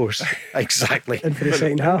 of course. Exactly. In for the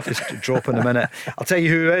second half. Just drop in a minute. I'll tell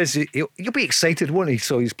you who is. You'll be excited, won't he?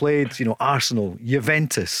 So he's played, Arsenal,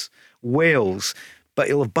 Juventus, Wales. But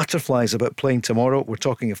he'll have butterflies about playing tomorrow. We're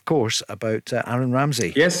talking, of course, about Aaron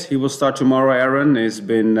Ramsey. Yes, he will start tomorrow. Aaron has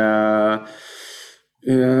been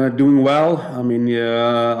doing well. I mean,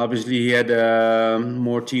 obviously he had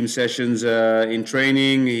more team sessions in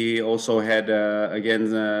training. He also had,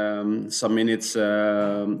 again, some minutes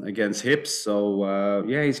against hips. So,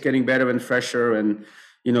 he's getting better and fresher. And,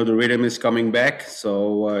 the rhythm is coming back.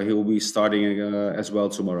 So he'll be starting as well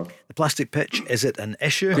tomorrow. The plastic pitch, is it an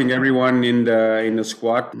issue? I think everyone in the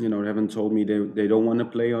squad, haven't told me they don't want to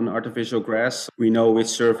play on artificial grass. We know which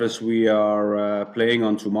surface we are playing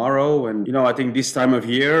on tomorrow. And, I think this time of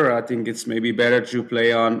year, I think it's maybe better to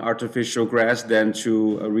play on artificial grass than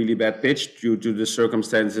to a really bad pitch due to the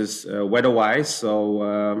circumstances weather-wise. So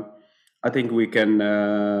I think we can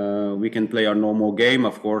play our normal game,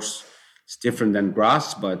 of course. It's different than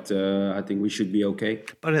grass, but I think we should be okay.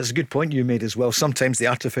 But it's a good point you made as well. Sometimes the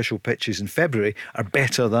artificial pitches in February are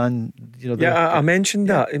better than I mentioned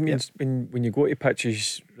that. It means when you go to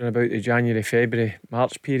pitches in about the January, February,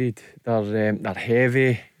 March period, they're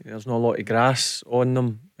heavy. There's not a lot of grass on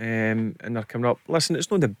them, and they're coming up. Listen,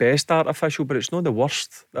 it's not the best artificial, but it's not the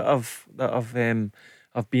worst that I've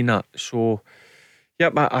been at. So.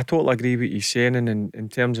 Yep, I totally agree with you saying, and in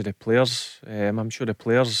terms of the players, I'm sure the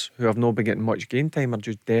players who have not been getting much game time are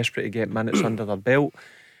just desperate to get minutes under their belt.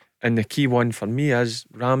 And the key one for me is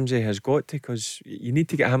Ramsey has got to, because you need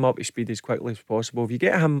to get him up to speed as quickly as possible. If you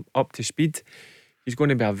get him up to speed, he's going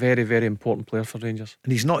to be a very, very important player for Rangers.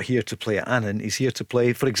 And he's not here to play at Annan, he's here to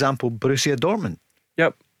play, for example, Borussia Dortmund.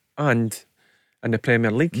 Yep, and in the Premier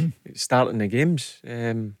League, starting the games.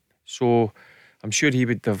 So I'm sure he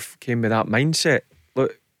would have came with that mindset.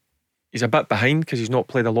 Look, he's a bit behind because he's not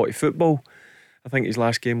played a lot of football. I think his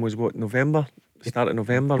last game was November, start of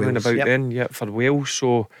November, round about then, for Wales.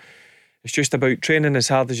 So it's just about training as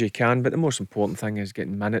hard as you can, but the most important thing is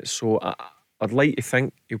getting minutes. So I'd like to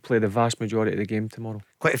think he'll play the vast majority of the game tomorrow.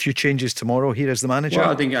 Quite a few changes tomorrow here as the manager.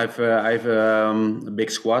 Well, I think I've a big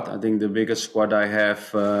squad. I think the biggest squad I have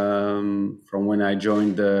from when I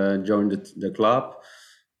joined the club.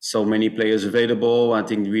 so many players available. I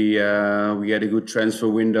think we had a good transfer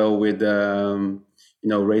window with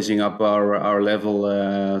raising up our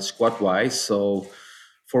level squad wise. So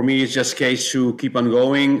for me, it's just case to keep on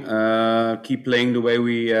going, keep playing the way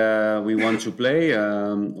we want to play.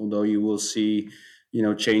 Although you will see,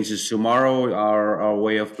 changes tomorrow. Our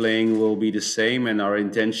way of playing will be the same, and our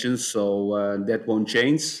intentions. So that won't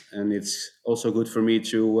change, and it's also good for me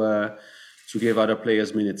to give other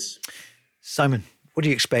players minutes. Simon, what do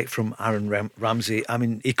you expect from Aaron Ramsey? I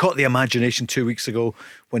mean, he caught the imagination 2 weeks ago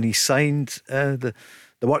when he signed. The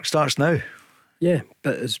work starts now. Yeah,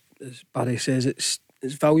 but as Barry says, it's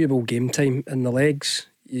valuable game time in the legs.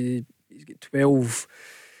 He's got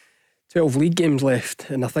 12 league games left,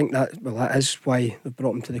 and I think that is why they've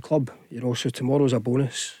brought him to the club. So tomorrow's a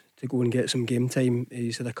bonus to go and get some game time.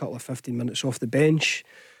 He's had a couple of 15 minutes off the bench.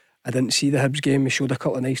 I didn't see the Hibs game. He showed a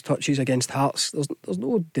couple of nice touches against Hearts. There's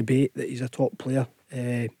no debate that he's a top player.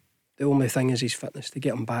 The only thing is his fitness to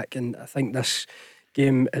get him back, and I think this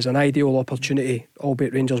game is an ideal opportunity,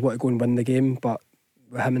 albeit Rangers want to go and win the game, but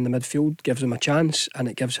with him in the midfield gives him a chance, and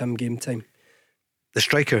it gives him game time. The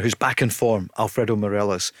striker who's back in form, Alfredo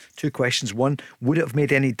Morelos. 2 questions. One, would it have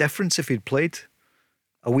made any difference if he'd played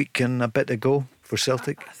a week and a bit ago for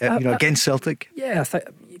Celtic, against Celtic? Yeah, I think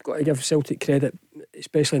you've got to give Celtic credit,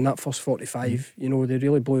 especially in that first 45. They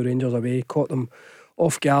really blew Rangers away, caught them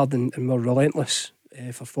off guard, and were relentless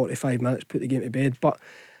for 45 minutes, put the game to bed. But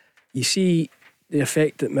you see the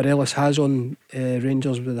effect that Morelos has on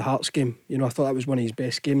Rangers with the Hearts game. I thought that was one of his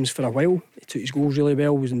best games for a while. He took his goals really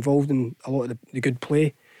well, was involved in a lot of the good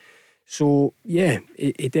play. So yeah,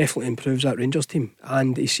 he definitely improves that Rangers team,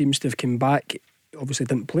 and he seems to have come back. Obviously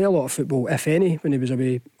didn't play a lot of football, if any, when he was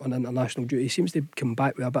away on international duty. He seems to come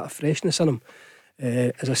back with a bit of freshness in him.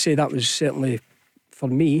 As I say, that was certainly, for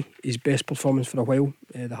me, his best performance for a while,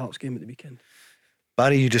 the Hearts game at the weekend.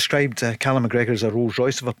 Barry, you described Callum McGregor as a Rolls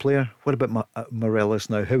Royce of a player. What about Morelos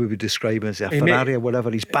now? How would we describe him? As a Ferrari or whatever?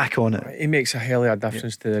 He's back on it. He makes a hell of a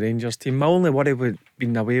difference to the Rangers team. My only worry with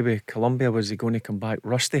being away with Colombia was he going to come back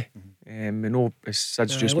rusty. As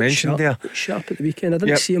Sid's just mentioned there. Sharp at the weekend. I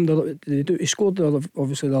didn't see him. He scored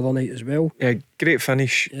obviously the other night as well. Yeah, great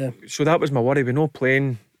finish. Yeah. So that was my worry. With no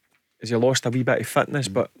playing, as he lost a wee bit of fitness,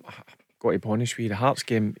 but got to be honest with you, the Hearts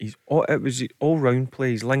game, it was his all-round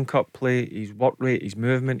play, his link-up play, his work rate, his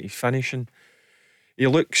movement, his finishing. He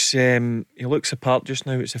looks apart just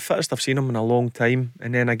now. It's the fittest I've seen him in a long time.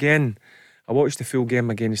 And then again, I watched the full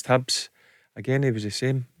game against Hibs. Again, he was the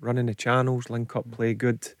same, running the channels, link-up play,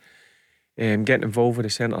 good. Getting involved with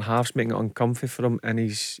the centre halves, making it uncomfy for him, and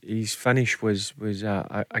his finish was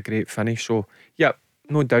a great finish. So yeah,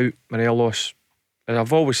 no doubt Morelos, as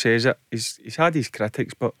I've always says it, he's had his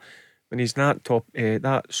critics, but when he's that top,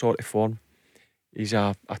 that sort of form, he's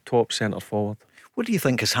a top centre forward. What do you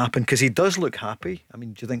think has happened? Because he does look happy. I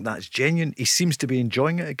mean, do you think that's genuine? He seems to be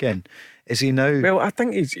enjoying it again. Is he now? Well, I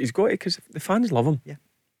think he's got it because the fans love him. Yeah.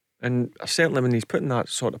 And certainly when he's putting that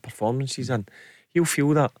sort of performances in, he'll feel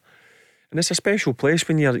that. And it's a special place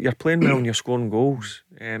when you're playing well and you're scoring goals.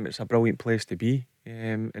 It's a brilliant place to be.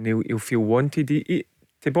 And he'll feel wanted.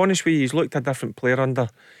 To be honest with you, he's looked a different player under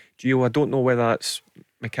Gio. I don't know whether that's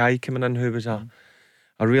Mackay coming in, who was a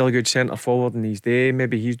really good centre forward in his day.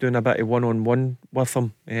 Maybe he's doing a bit of one-on-one with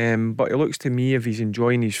him. But it looks to me if he's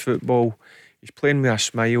enjoying his football, he's playing with a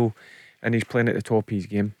smile, and he's playing at the top of his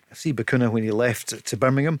game. I see Bacuna when he left to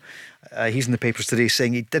Birmingham. He's in the papers today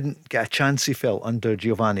saying he didn't get a chance he felt under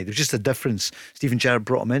Giovanni. There's just a difference. Stephen Gerrard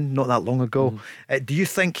brought him in not that long ago. Do you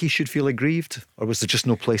think he should feel aggrieved, or was there just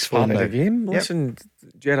no place for him now? Part of the game. Listen,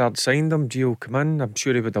 Gerrard signed him, Gio come in. I'm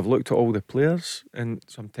sure he would have looked at all the players, and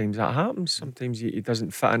sometimes that happens. Sometimes he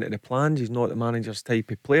doesn't fit into the plans. He's not the manager's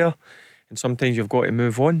type of player, and sometimes you've got to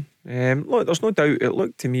move on. Look, there's no doubt it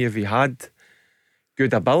looked to me if he had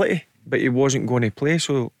good ability, but he wasn't going to play.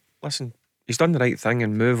 So listen, he's done the right thing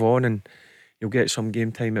and move on, and you'll get some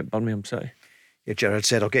game time at Birmingham City. Yeah, Gerrard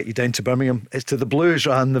said, I'll get you down to Birmingham. It's to the Blues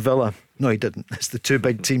rather than the Villa. No, he didn't. It's the two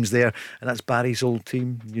big teams there, and that's Barry's old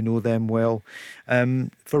team. You know them well.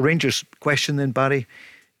 For Rangers, question then, Barry,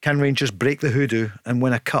 can Rangers break the hoodoo and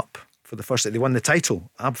win a cup for the first time? They won the title,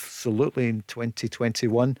 absolutely, in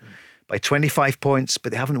 2021 by 25 points,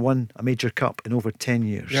 but they haven't won a major cup in over 10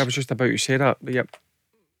 years. Yeah, I was just about to say that. But yep,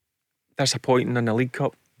 disappointing in the League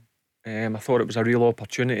Cup. I thought it was a real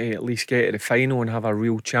opportunity to at least get to the final and have a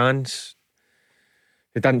real chance.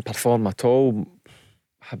 They didn't perform at all.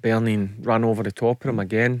 Hibernian ran over the top of them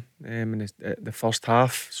again in the first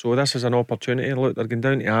half. So this is an opportunity. Look, they're going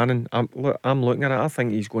down to Annan. I'm looking at it. I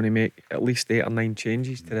think he's going to make at least 8 or 9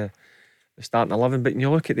 changes to the starting 11. But when you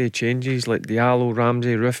look at the changes like Diallo,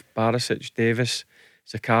 Ramsey, Roof, Barisic, Davis,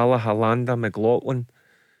 Sakala, Halanda, McLaughlin.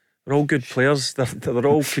 They're all good players. They're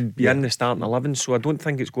all could be in the starting 11, so I don't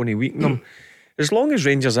think it's going to weaken them. As long as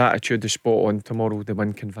Rangers' attitude is spot on tomorrow, they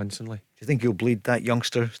win convincingly. Do you think he'll bleed that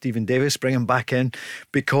youngster, Stephen Davis, bring him back in?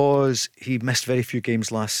 Because he missed very few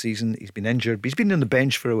games last season. He's been injured, but he's been on the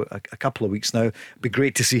bench for a couple of weeks now. It'd be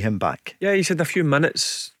great to see him back. Yeah, he's had a few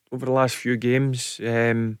minutes over the last few games.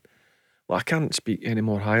 Well, I can't speak any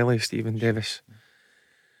more highly of Stephen Davis.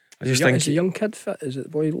 I just think is a young kid fit? Is it the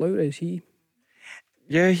boy Lowry? Is he?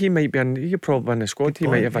 Yeah, he might be in. He could probably be in the squad. He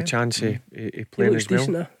might have a chance of playing as well.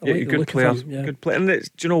 Decent, Yeah, good player. Good player. And do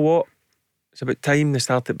you know what? It's about time they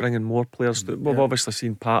started bringing more players through. We've obviously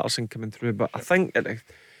seen Patterson coming through, but I think at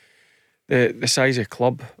the size of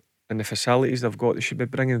club and the facilities they've got, they should be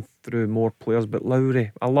bringing through more players. But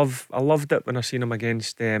Lowry, I loved it when I seen him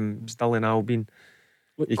against Stirling Albion.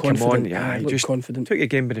 He came on, he just confident. Took the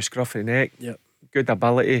game by the scruff of the neck. Yep. Good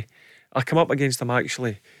ability. I come up against him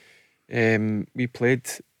actually. We played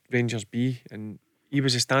Rangers B and he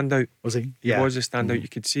was a standout. Was he? He was a standout. You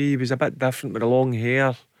could see he was a bit different with the long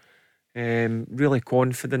hair. Really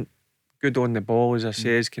confident. Good on the ball, as I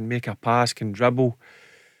says. Can make a pass, can dribble,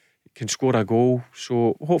 can score a goal.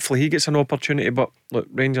 So hopefully he gets an opportunity. But look,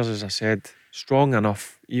 Rangers, as I said, strong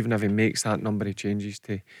enough, even if he makes that number of changes,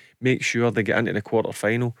 to make sure they get into the quarter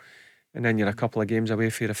final, and then you're a couple of games away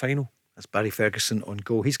for the final. That's Barry Ferguson on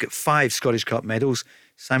goal. He's got 5 Scottish Cup medals.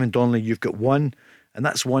 Simon Donnelly, you've got 1, and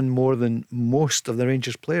that's one more than most of the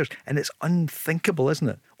Rangers players. And it's unthinkable, isn't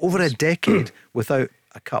it? Over a decade without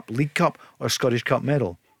a cup, League Cup or Scottish Cup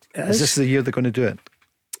medal. Is this the year they're going to do it?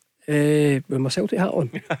 With my Celtic hat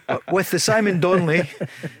on. With the Simon Donnelly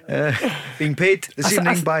being paid this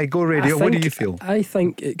evening by Go Radio, what do you feel? I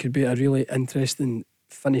think it could be a really interesting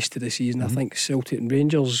finish to the season. I think Celtic and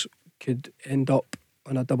Rangers could end up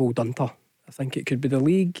on a double dunter. I think it could be the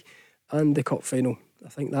league and the cup final. I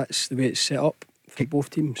think that's the way it's set up for both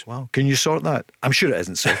teams. Wow, can you sort that? I'm sure it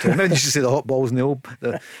isn't sorted. Maybe you should say the hot balls and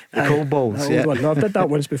the cold balls. No, I've did that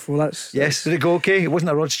once before. Yes, did it go okay? It wasn't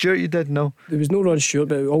a Rod Stewart you did? No, there was no Rod Stewart,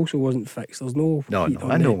 but it also wasn't fixed. There's no.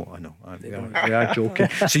 I know. We are joking.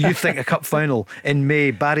 So you think a cup final in May,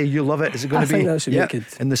 Barry? You love it. Is it going to be? That's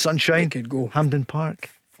in the sunshine? It could go. Hampden Park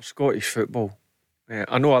for Scottish football.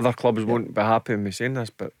 I know other clubs won't be happy with me saying this,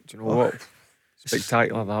 but do you know what?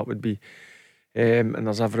 Spectacular that would be. And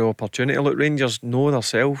there's every opportunity. Look, Rangers know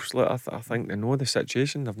themselves. Look, I think they know the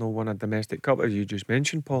situation. They've not won a domestic cup, as you just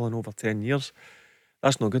mentioned, Paul, in over 10 years.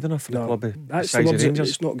 That's not good enough for the club the size of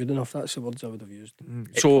Rangers. It's not good enough. That's the words I would have used.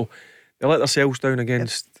 So they let themselves down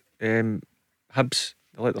against Hibs.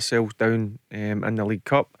 They let themselves down in the League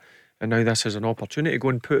Cup, and now this is an opportunity to go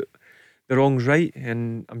and put the wrongs right,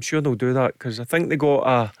 and I'm sure they'll do that, because I think they got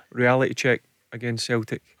a reality check against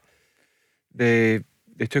Celtic. They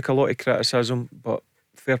took a lot of criticism, but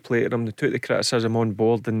fair play to them. They took the criticism on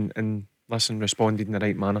board and responded in the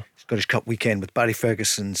right manner. Scottish Cup weekend with Barry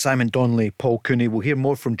Ferguson, Simon Donnelly, Paul Cooney. We'll hear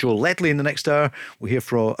more from Joe Ledley in the next hour. We'll hear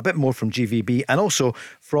a bit more from GVB and also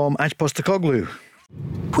from Ange Postecoglou.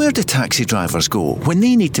 Where do taxi drivers go when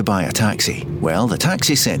they need to buy a taxi? Well, the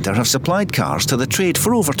Taxi Centre have supplied cars to the trade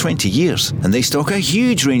for over 20 years, and they stock a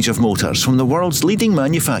huge range of motors from the world's leading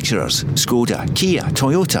manufacturers: Skoda, Kia,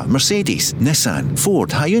 Toyota, Mercedes, Nissan, Ford,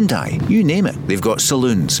 Hyundai, you name it. They've got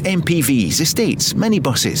saloons, MPVs, estates,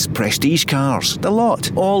 minibuses, prestige cars, the lot,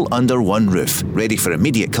 all under one roof, ready for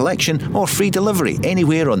immediate collection or free delivery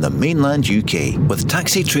anywhere on the mainland UK, with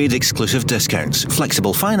taxi trade exclusive discounts,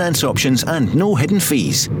 flexible finance options and no hidden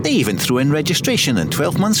fees. They even throw in registration and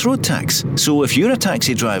 12 months road tax. So if you're a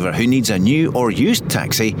taxi driver who needs a new or used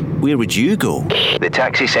taxi, where would you go?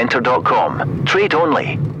 TheTaxiCentre.com. Trade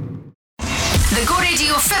only. The Go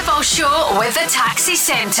Radio Football Show with the Taxi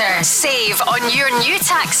Centre. Save on your new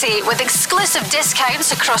taxi with exclusive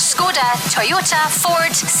discounts across Skoda, Toyota,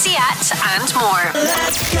 Ford, Seat and more.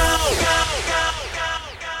 Let's go.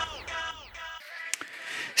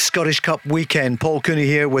 Scottish Cup weekend. Paul Cooney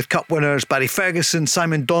here with Cup winners Barry Ferguson,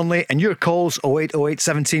 Simon Donnelly, and your calls 0808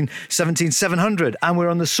 17 17 700. And we're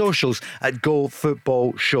on the socials at Go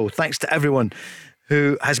Football Show. Thanks to everyone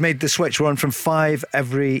who has made the switch. We're on from 5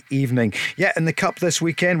 every evening. Yeah, in the Cup this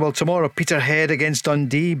weekend, well, tomorrow, Peterhead against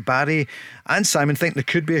Dundee. Barry and Simon think there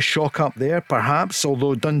could be a shock up there, perhaps,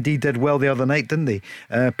 although Dundee did well the other night, didn't they?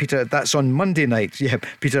 That's on Monday night. Yeah,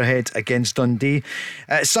 Peterhead against Dundee.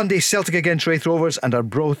 Sunday, Celtic against Raith Rovers and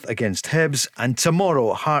Arbroath against Hibs. And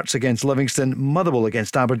tomorrow, Hearts against Livingston, Motherwell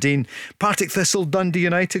against Aberdeen, Partick Thistle, Dundee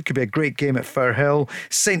United. Could be a great game at Firhill.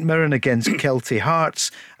 St Mirren against Kelty Hearts.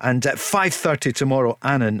 And at 5:30 tomorrow,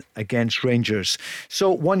 Annan against Rangers.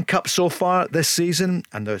 So 1 cup so far this season,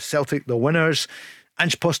 and the Celtic the winners.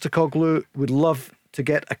 Ange Postecoglou would love to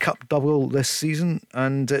get a cup double this season,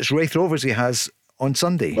 and it's Wraith Rovers he has on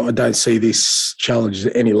Sunday. Well, I don't see this challenge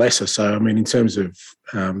any lesser. So, I mean, in terms of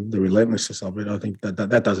the relentlessness of it, I think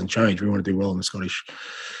that doesn't change. We want to do well in the Scottish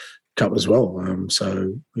Cup as well.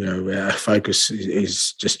 So, our focus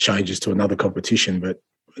is just changes to another competition, but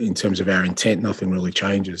in terms of our intent, nothing really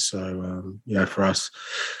changes. So, for us,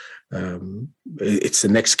 it's the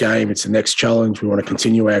next game, it's the next challenge. We want to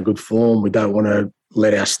continue our good form. We don't want to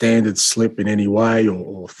let our standards slip in any way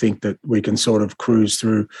or think that we can sort of cruise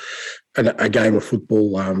through a game of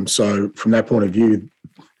football. So from that point of view,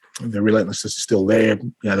 the relentlessness is still there.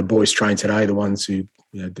 The boys trained today, the ones who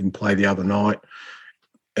didn't play the other night,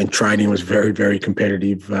 and training was very, very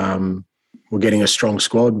competitive. We're getting a strong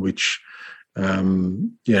squad, which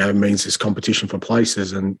means there's competition for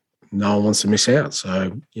places, and no one wants to miss out.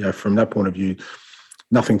 So, from that point of view,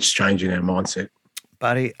 nothing's changed in our mindset.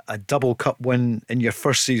 Barry, a double cup win in your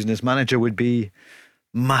first season as manager would be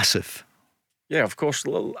massive. Yeah, of course.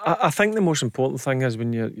 I think the most important thing is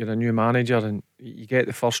when you're a new manager and you get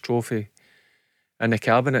the first trophy in the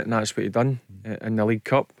cabinet, and that's what you've done in the League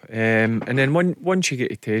Cup. And then once you get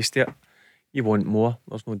to taste it, you want more.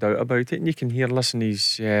 There's no doubt about it. And you can listen,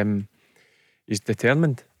 he's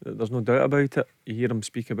determined. There's no doubt about it. You hear him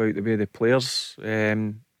speak about the way the players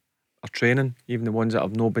are training, even the ones that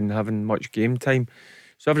have not been having much game time.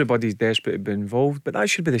 So everybody's desperate to be involved, but that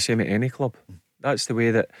should be the same at any club. That's the way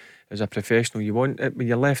that, as a professional, you want it. When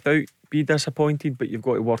you're left out, be disappointed, but you've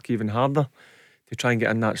got to work even harder to try and get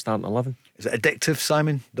in that starting 11. Is it addictive,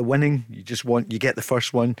 Simon? The winning, you get the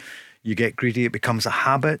first one, you get greedy, it becomes a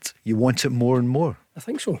habit, you want it more and more. I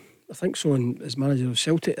think so. And as manager of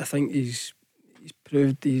Celtic, I think he's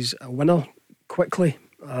proved he's a winner quickly,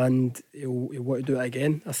 and he'll want to do it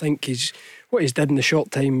again. I think what he's did in the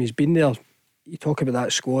short time he's been there. You talk about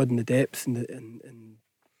that squad and the depth and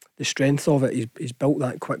the strength of it. He's built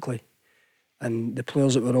that quickly, and the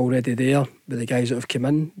players that were already there, but the guys that have come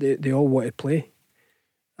in, they all want to play.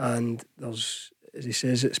 And there's, as he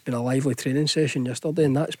says, it's been a lively training session yesterday,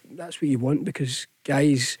 and that's what you want, because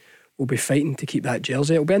guys will be fighting to keep that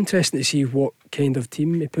jersey. It'll be interesting to see what kind of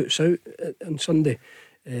team he puts out on Sunday.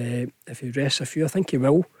 If he rests a few, I think he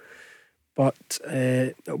will, but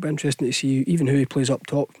it'll be interesting to see even who he plays up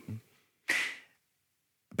top.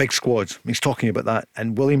 Big squad, he's talking about that,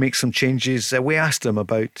 and will he make some changes? We asked him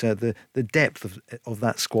about the depth of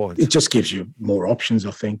that squad. It just gives you more options,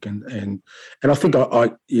 I think, and I think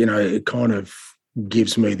I it kind of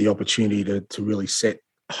gives me the opportunity to really set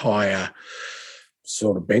higher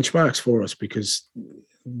sort of benchmarks for us, because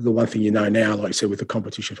the one thing now, like I said, with the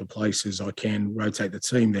competition for places, I can rotate the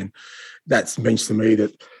team. Then that means to me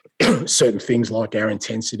that certain things like our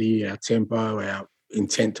intensity, our tempo, our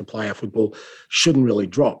intent to play our football shouldn't really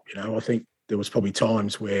drop. I think there was probably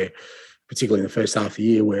times where, particularly in the first half of the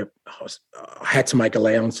year, where I had to make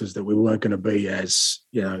allowances that we weren't going to be as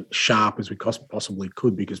sharp as we possibly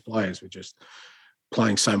could, because players were just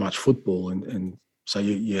playing so much football, and so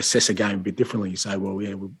you assess a game a bit differently. You say, well,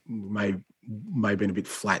 yeah, we may have been a bit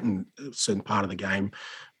flat in a certain part of the game.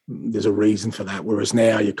 There's a reason for that. Whereas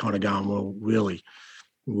now you're kind of going, well, really,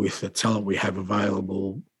 with the talent we have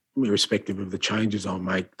available, irrespective of the changes I'll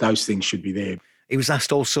make, those things should be there. He was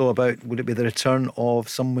asked also about, would it be the return of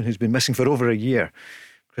someone who's been missing for over a year,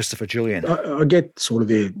 Christopher Julian? I get sort of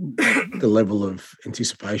the level of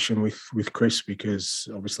anticipation with Chris, because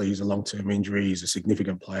obviously he's a long-term injury. He's a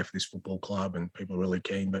significant player for this football club, and people are really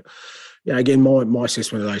keen. But again, my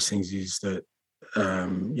assessment of those things is that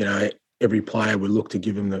every player we look to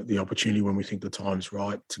give them the opportunity when we think the time's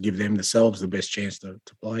right, to give them themselves the best chance to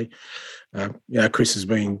play. Chris has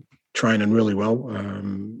been training really well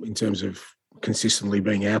in terms of consistently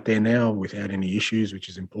being out there now without any issues, which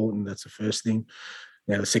is important. That's the first thing.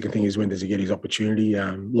 Now, the second thing is, when does he get his opportunity?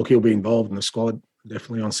 Look, he'll be involved in the squad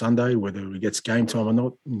definitely on Sunday. Whether he gets game time or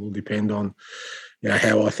not will depend on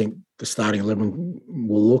how I think the starting 11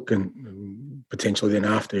 will look, and potentially then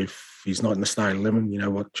after, if he's not in the starting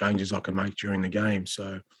 11, what changes I can make during the game.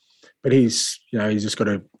 So, but he's just got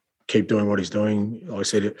to keep doing what he's doing. Like I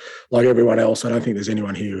said, like everyone else, I don't think there's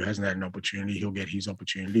anyone here who hasn't had an opportunity. He'll get his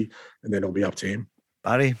opportunity, and then it'll be up to him.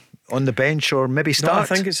 Barry, on the bench or maybe start? No, I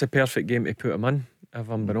think it's a perfect game to put him in, if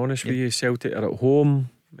I'm being honest with you. Celtic are at home,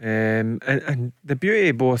 and the beauty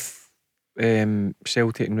of both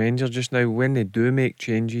Celtic and Rangers just now, when they do make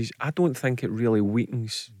changes, I don't think it really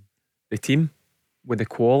weakens the team with the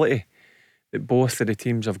quality that both of the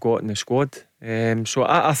teams have got in the squad. So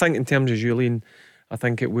I think in terms of Julian, I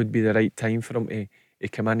think it would be the right time for him to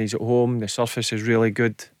come in. He's at home, the surface is really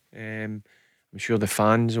good. I'm sure the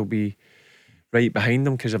fans will be right behind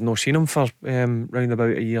him, because I've not seen him for round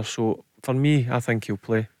about a year. So for me, I think he'll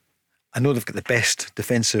play. I know they've got the best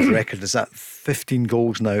defensive record. Is that 15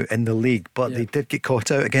 goals now in the league? But they did get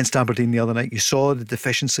caught out against Aberdeen the other night. You saw the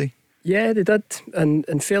deficiency. Yeah, they did. And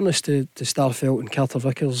in fairness to Starfelt and Carter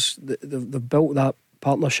Vickers, they've built that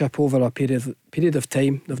partnership over a period of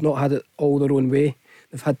time. They've not had it all their own way.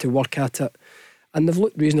 They've had to work at it, and they've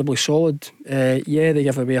looked reasonably solid. They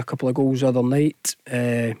gave away a couple of goals the other night.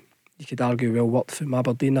 You could argue well worked from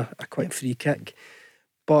Aberdeen, a quick free kick.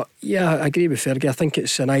 But yeah, I agree with Fergie. I think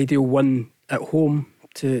it's an ideal win at home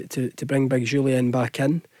to bring Big Julien back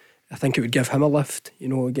in. I think it would give him a lift,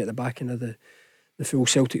 get the backing of the full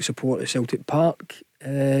Celtic support at Celtic Park.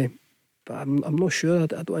 But I'm not sure. I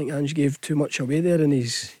don't think Ange gave too much away there in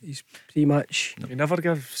his pre-match. He never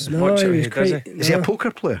gives much away, does he? Is he a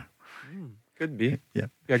poker player? Could be. Yeah.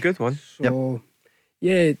 Be a good one. So,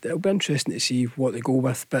 it'll be interesting to see what they go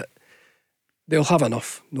with, but they'll have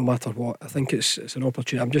enough no matter what. I think it's an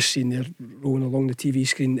opportunity. I'm just seeing there rolling along the TV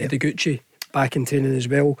screen, Edeguchi back in training as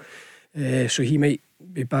well. So he might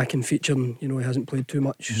be back in featuring. He hasn't played too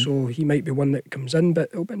much, so he might be one that comes in, but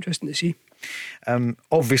it'll be interesting to see.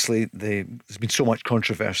 Obviously there's been so much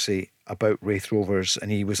controversy about Wraith Rovers,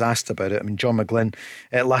 and he was asked about it. I mean, John McGlynn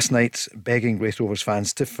last night begging Wraith Rovers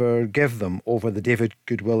fans to forgive them over the David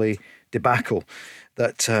Goodwillie debacle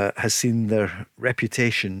that has seen their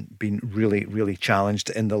reputation being really, really challenged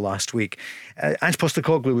in the last week. Ange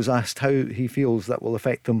Postecoglou was asked how he feels that will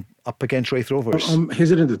affect them up against Wraith Rovers. I'm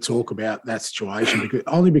hesitant to talk about that situation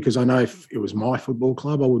because I know if it was my football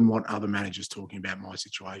club, I wouldn't want other managers talking about my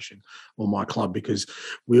situation or my club, because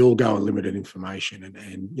we all go on limited information,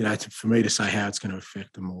 and for me to say how it's going to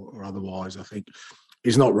affect them or otherwise, I think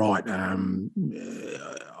is not right.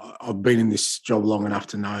 I've been in this job long enough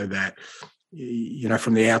to know that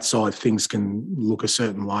from the outside things can look a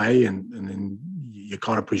certain way, and then you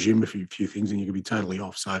kind of presume a few things and you can be totally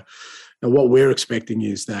off. So what we're expecting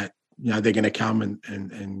is that they're going to come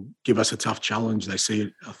and give us a tough challenge. They see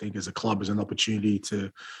it, I think, as a club as an opportunity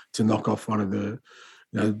to knock off one of the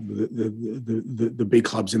big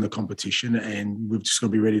clubs in the competition, and we've just got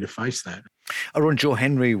to be ready to face that. Our own Joe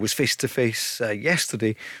Henry was face to face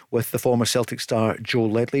yesterday with the former Celtic star Joe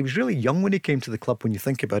Ledley. He was really young when he came to the club. When you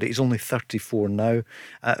think about it, he's only 34 now.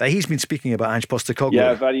 He's been speaking about Ange Postecoglou.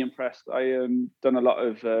 Yeah, very impressed. I done a lot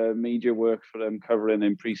of media work for them, covering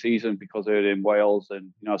in pre-season because they're in Wales,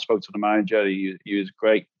 and I spoke to the manager. He was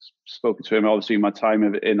great. Spoken to him obviously in my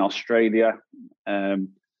time in Australia. I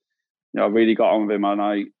really got on with him, and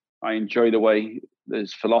I enjoy the way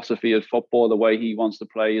his philosophy of football, the way he wants to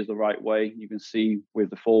play is the right way. You can see with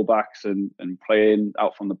the fullbacks and playing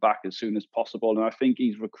out from the back as soon as possible. And I think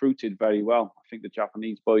he's recruited very well. I think the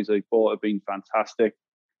Japanese boys they bought have been fantastic.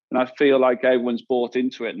 And I feel like everyone's bought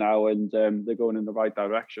into it now, and they're going in the right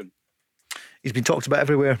direction. He's been talked about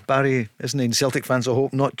everywhere, Barry, isn't he? And Celtic fans, I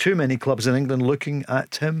hope not too many clubs in England looking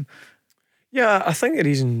at him. Yeah, I think the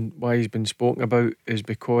reason why he's been spoken about is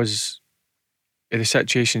because of the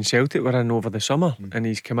situation Celtic were in over the summer, and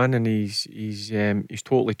he's come in and he's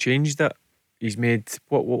totally changed it. He's made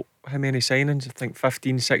how many signings? I think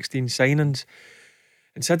 15, 16 signings.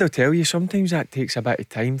 And Sid will tell you sometimes that takes a bit of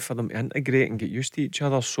time for them to integrate and get used to each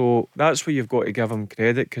other. So that's where you've got to give him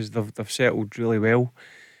credit, because they've settled really well.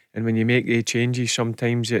 And when you make the changes,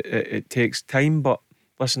 sometimes it takes time, but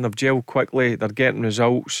listen, they've gelled quickly, they're getting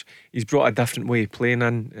results. He's brought a different way of playing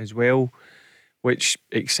in as well, which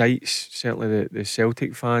excites certainly the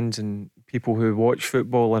Celtic fans, and people who watch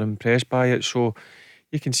football are impressed by it. So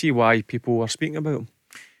you can see why people are speaking about him.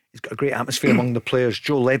 He's got a great atmosphere among the players.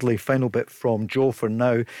 Joe Ledley, final bit from Joe for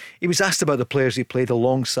now. He was asked about the players he played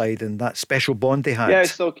alongside and that special bond they had. Yeah, I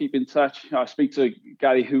still keep in touch. I speak to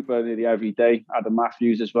Gary Hooper nearly every day, Adam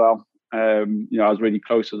Matthews as well. I was really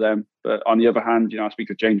close to them. But on the other hand, I speak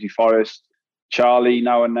to Jamesy Forrest, Charlie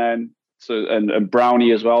now and then. So and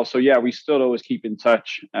Brownie as well. So yeah, we still always keep in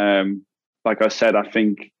touch. Like I said, I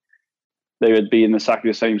think they would be in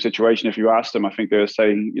exactly the same situation if you asked them. I think they were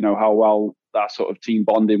saying, how well that sort of team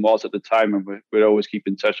bonding was at the time, and we'd always keep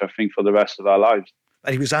in touch, I think, for the rest of our lives.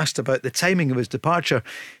 And he was asked about the timing of his departure.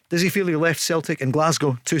 Does he feel he left Celtic in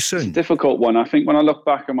Glasgow too soon? It's a difficult one. I think when I look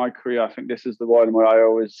back at my career, I think this is the one where I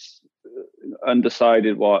always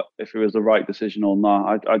undecided if it was the right decision or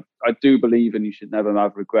not. I do believe, and you should never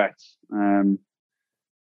have regrets. You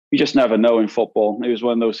just never know in football. It was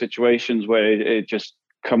one of those situations where it just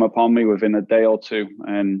come upon me within a day or two,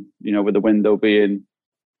 and with the window being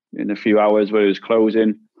in a few hours where it was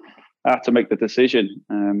closing, I had to make the decision.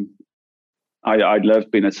 I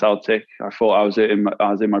loved being at Celtic. I thought I was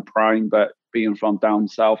in my prime, but being from down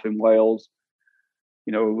south in Wales,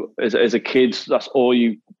 you know, as a kid, that's all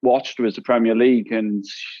you watched was the Premier League. And,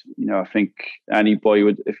 you know, I think any boy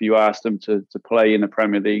would, if you asked them to play in the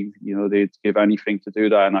Premier League, you know, they'd give anything to do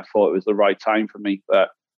that. And I thought it was the right time for me. But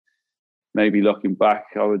maybe looking back,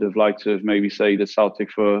 I would have liked to have maybe stayed at Celtic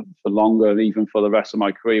for longer, even for the rest of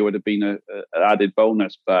my career would have been an added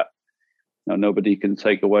bonus. But you know, nobody can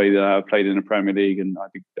take away that I played in the Premier League, and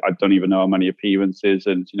I don't even know how many appearances.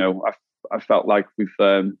 And you know, I felt like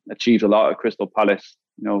we've achieved a lot at Crystal Palace.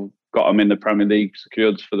 You know, got them in the Premier League,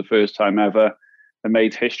 secured for the first time ever, and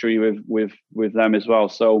made history with them as well.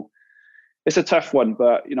 So it's a tough one,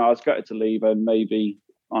 but you know, I was gutted to leave, and maybe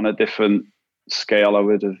on a different scale, I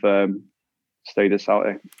would have stayed at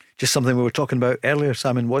Celtic. Just something we were talking about earlier,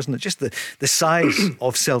 Simon, wasn't it? Just the size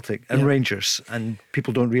of Celtic and Rangers, and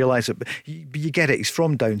people don't realise it, but you get it. He's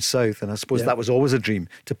from down south, and I suppose that was always a dream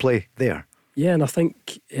to play there. Yeah, and I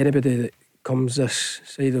think anybody that comes this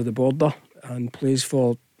side of the border and plays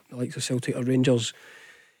for the likes of Celtic or Rangers,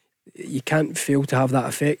 you can't fail to have that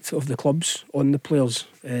effect of the clubs on the players,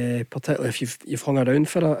 particularly if you've hung around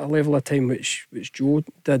for a level of time, which Joe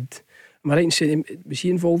did. Am I right in saying, was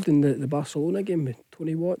he involved in the Barcelona game with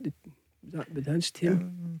Tony Watt? Was that with his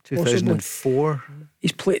team? 2004.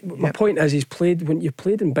 He's played. My point is, he's played when you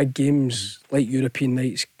played in big games like European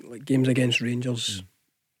nights, like games against Rangers.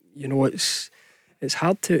 You know, it's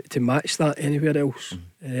hard to match that anywhere else.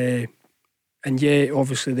 And yeah,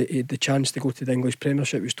 obviously the chance to go to the English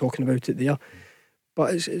Premiership, he was talking about it there.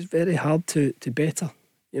 But it's very hard to better.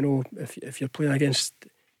 You know, if you're playing against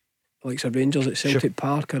like Rangers at Celtic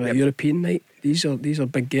Park or a European night, these are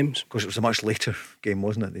big games. Of course, it was a much later game,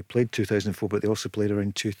 wasn't it? They played 2004, but they also played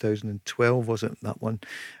around 2012, was it, that one?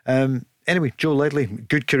 Anyway, Joe Ledley,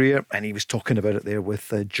 good career, and he was talking about it there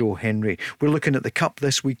with Joe Henry. We're looking at the Cup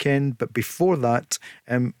this weekend, but before that,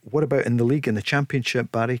 what about in the league, in the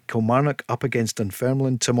Championship, Barry? Kilmarnock up against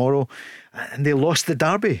Dunfermline tomorrow, and they lost the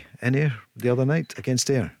derby in Ayr the other night against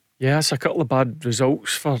Ayr. Yeah, it's a couple of bad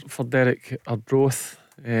results for Derek Arbroath.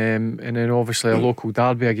 And then obviously a local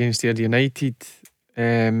derby against Ayr United.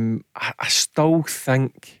 I still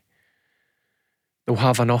think they'll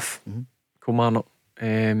have enough. Kilmarnock.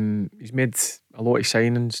 He's made a lot of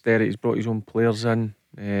signings. Derek, he's brought his own players in.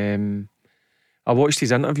 I watched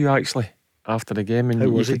his interview actually after the game, and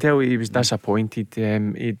you could tell he was disappointed.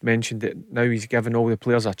 He'd mentioned that now he's given all the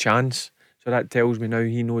players a chance, so that tells me now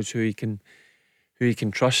he knows who he can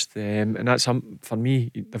trust, and that's for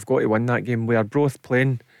me. They've got to win that game. We are both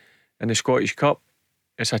playing in the Scottish Cup.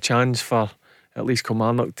 It's a chance for at least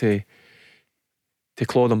Kilmarnock to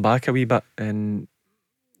claw them back a wee bit. And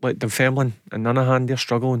like Dunfermline, on the other hand, they're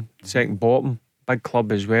struggling, second bottom, big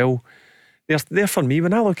club as well. They're for me,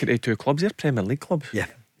 when I look at the two clubs, they're Premier League clubs.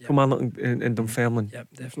 Kilmarnock and Dunfermline. Yep,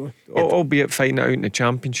 definitely. Albeit fighting it out in the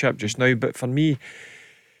Championship just now, but for me,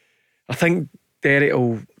 I think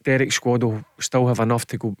Derek's squad will still have enough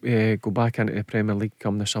to go back into the Premier League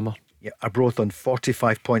come the summer. Yeah, Arbroath on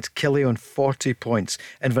 45 points, Killie on 40 points,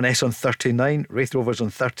 Inverness on 39, Wraith Rovers on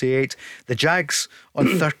 38, the Jags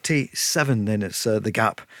on 37. Then it's the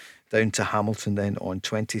gap down to Hamilton then on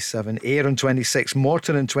 27, Ayr on 26,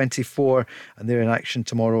 Morton on 24, and they're in action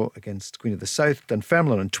tomorrow against Queen of the South.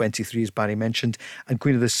 Dunfermline on 23, as Barry mentioned, and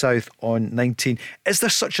Queen of the South on 19. Is there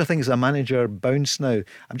such a thing as a manager bounce now?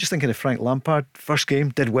 I'm just thinking of Frank Lampard. First game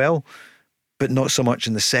did well, but not so much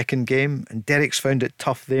in the second game, and Derek's found it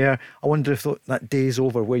tough there. I wonder if that day's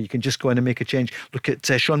over where you can just go in and make a change. Look at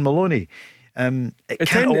Sean Maloney. It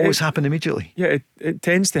can't always happen immediately. Yeah, it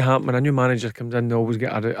tends to happen when a new manager comes in. They always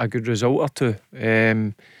get a good result or two,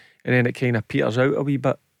 and then it kind of peters out a wee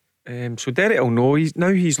bit. So Derek will know.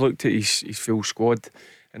 He's looked at his full squad,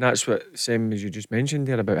 and that's what, same as you just mentioned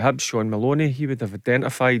there about Hibs, Sean Maloney, he would have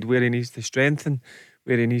identified where he needs to strengthen,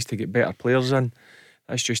 where he needs to get better players in.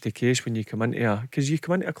 That's just the case when you come into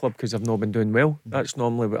a club because they've not been doing well. That's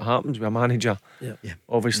normally what happens with a manager.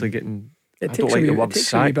 Obviously getting. It takes a wee bit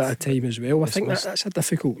of time as well. I think that's a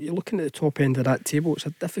difficult. You're looking at the top end of that table. It's a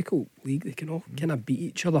difficult league. They can all kind of beat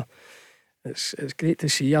each other. It's great to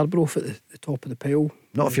see Arbroath at the top of the pile.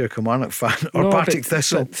 Not if you're a Kilmarnock fan or Partick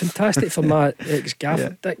Thistle. Fantastic for my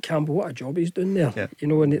ex-gaffer Dick Campbell. What a job he's doing there. You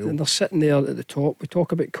know, and they're sitting there at the top. We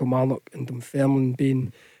talk about Kilmarnock and Dunfermline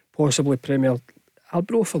being possibly Premier.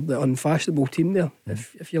 Arbroath are the unfashionable team there,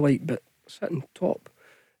 if you like, but sitting top.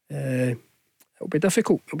 It'll be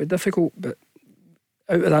difficult, but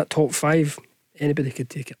out of that top five, anybody could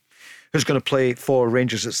take it. Who's going to play for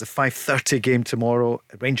Rangers? It's the 5:30 game tomorrow.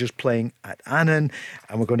 Rangers playing at Annan,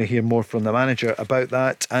 and we're going to hear more from the manager about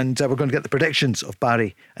that, and we're going to get the predictions of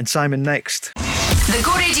Barry and Simon next. The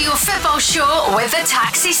Go Radio Football Show with the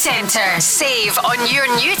Taxi Centre. Save on your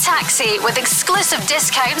new taxi with exclusive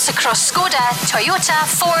discounts across Skoda, Toyota,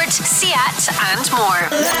 Ford, Seat and more.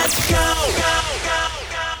 Let's go.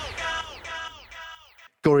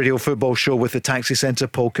 Go Radio Football Show with the Taxi Centre.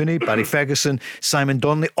 Paul Cooney, Barry Ferguson, Simon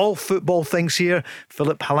Donnelly. All football things here.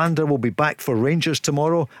 Philip Hallander will be back for Rangers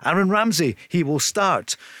tomorrow. Aaron Ramsey, he will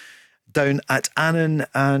start down at Annan,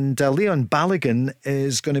 and Leon Balogun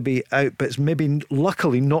is going to be out, but it's maybe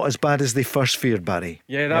luckily not as bad as they first feared, Barry.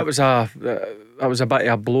 Yeah, that was a bit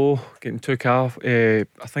of a blow getting took off. I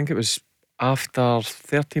think it was after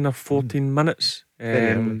 13 or 14 minutes.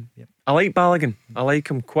 I like Balogun. I like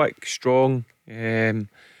him, quick, strong, good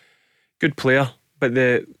player. But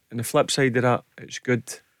the flip side of that, it's good.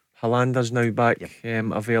 Hallander's now back,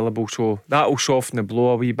 available, so that'll soften the blow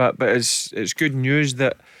a wee bit. But it's good news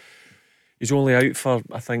that he's only out for,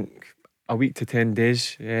 I think, a week to 10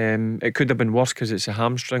 days. It could have been worse because it's a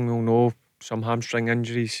hamstring. We'll know some hamstring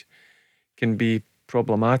injuries can be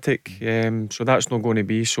problematic. So that's not going to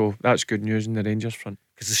be. So that's good news in the Rangers front.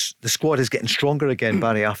 Because the squad is getting stronger again,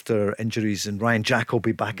 Barry, after injuries. And Ryan Jack will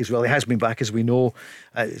be back as well. He has been back, as we know.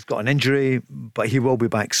 He's got an injury, but he will be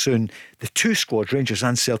back soon. The two squads, Rangers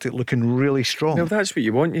and Celtic, looking really strong. Well, that's what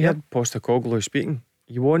you want. You heard Postecoglou speaking.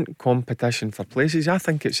 You want competition for places. I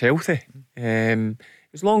think it's healthy.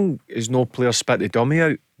 As long as no players spit the dummy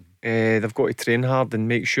out, they've got to train hard and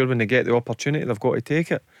make sure when they get the opportunity they've got to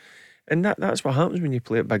take it. And that's what happens when you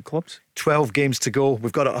play at big clubs. 12 games to go.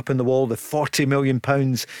 We've got it up in the wall. The £40 million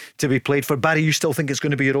to be played for. Barry, you still think it's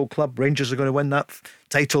going to be your old club? Rangers are going to win that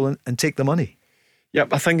title and take the money?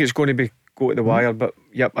 Yep, I think it's going to go to the wire. But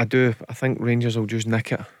yep, I do. I think Rangers will just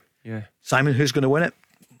nick it. Yeah. Simon, who's going to win it?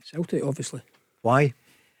 Celtic, obviously. Why?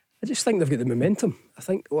 I just think they've got the momentum. I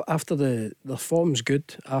think after their form's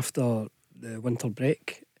good after the winter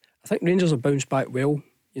break, I think Rangers have bounced back well.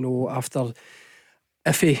 You know, after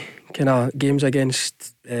iffy kind of games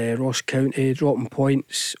against Ross County, dropping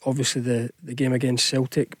points, obviously the game against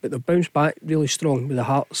Celtic, but they've bounced back really strong with the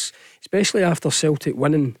Hearts, especially after Celtic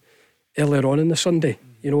winning earlier on the Sunday.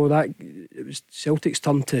 You know, that it was Celtic's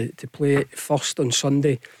turn to play first on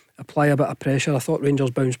Sunday, apply a bit of pressure. I thought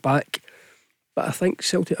Rangers bounced back. But I think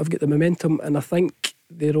Celtic have got the momentum, and I think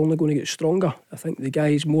they're only going to get stronger. I think the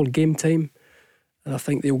guys more game time, and I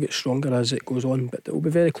think they'll get stronger as it goes on. But it will be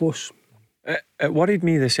very close. It worried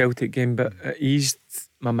me, the Celtic game, but it eased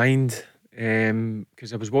my mind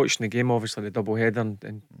because I was watching the game, obviously the double header,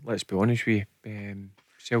 and let's be honest with you,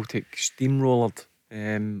 Celtic steamrollered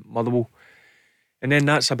Motherwell, and then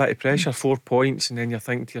that's a bit of pressure, 4 points, and then you're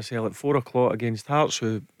thinking to yourself at 4 o'clock against Hearts,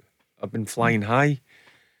 who have been flying high,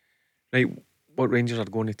 right? What Rangers are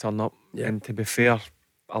going to turn up. And to be fair,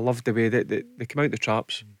 I loved the way that they came out the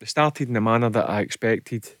traps. They started in the manner that I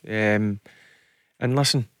expected, and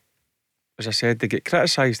listen, as I said, they get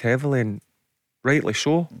criticised heavily, and rightly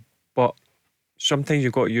so, but sometimes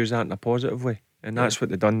you've got to use that in a positive way, and that's what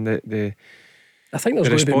they've done. I think there's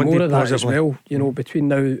going to be more of that as well. You know, between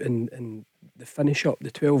now and the finish up, the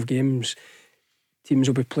 12 games, teams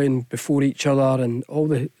will be playing before each other, and all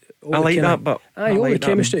the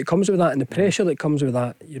chemistry that comes with that, and the pressure that comes with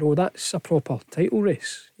that. You know, that's a proper title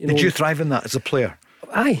race. Did you thrive in that as a player?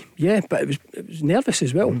 Aye, yeah, but it was nervous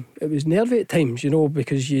as well. It was nervy at times, you know,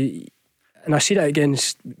 because and I seen it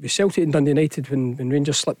against Celtic and Dundee United when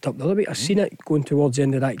Rangers slipped up the other week. I seen it going towards the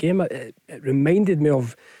end of that game. It reminded me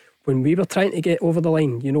of when we were trying to get over the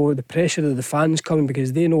line. You know, the pressure of the fans coming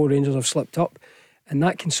because they know Rangers have slipped up, and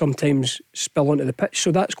that can sometimes spill onto the pitch.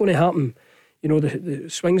 So that's going to happen. You know, the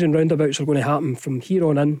swings and roundabouts are going to happen from here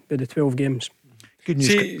on in by the 12 games. Good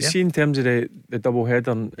news. See in terms of the double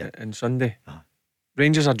header on Sunday,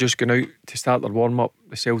 Rangers are just going out to start their warm-up.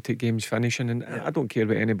 The Celtic game's finishing, and I don't care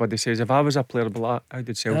what anybody says. If I was a player, I'd be like, how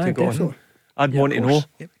did Celtic go on? I'd want to know,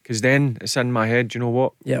 because then it's in my head, you know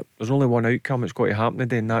what? There's only one outcome. It's got to happen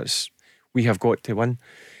today, and that's we have got to win,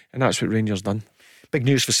 and that's what Rangers done. Big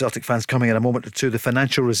news for Celtic fans coming in a moment or two. The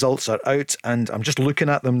financial results are out, and I'm just looking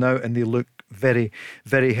at them now, and they look very,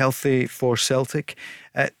 very healthy for Celtic.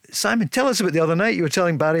 Simon, tell us about the other night. You were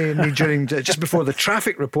telling Barry and me during just before the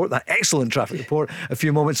traffic report, that excellent traffic report a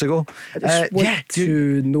few moments ago. I just want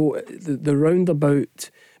to know the roundabout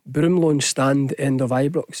Broomloan stand end of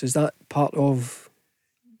Ibrox. Is that part of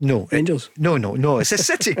Rangers? No. It's a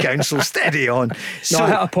city council. Steady on. No,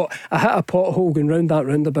 I hit a pothole going round that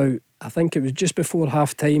roundabout. I think it was just before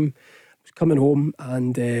half time. I was coming home,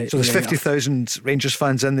 and so there's 50,000 Rangers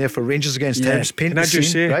fans in there for Rangers against Hibs. Paint the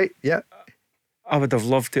scene, right? Yeah. I would have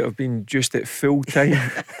loved to have been just at full time.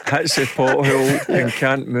 Hits the pothole and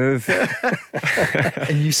can't move.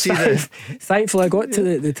 And you see the. Thankfully, I got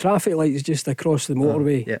to the traffic lights just across the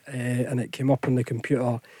motorway, and it came up on the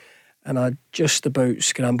computer, and I just about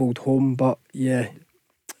scrambled home. But yeah,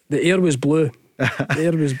 the air was blue. The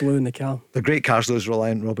air was blue in the car. The great cars, those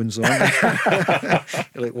Reliant Robins on.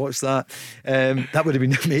 You're like, what's that? That would have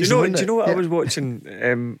been amazing. Do you know what I was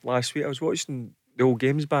watching last week? I was watching the old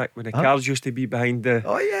games back when the cars used to be behind the.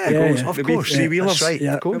 Oh yeah, the goals. of There'd course. be three-wheelers. That's right,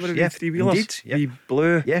 of course. Yeah, three-wheelers. Indeed. Yeah. Be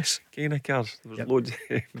blue. Yes. Kind of cars. There was loads.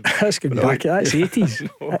 That's good back. That's 80s.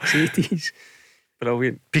 That's 80s.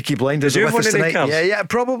 Brilliant. Peaky Blinders are with us tonight. Cars? Yeah,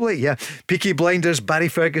 probably. Yeah, Peaky Blinders, Barry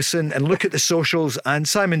Ferguson, and look at the socials. And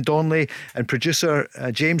Simon Donnelly and producer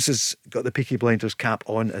James has got the Peaky Blinders cap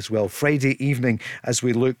on as well. Friday evening, as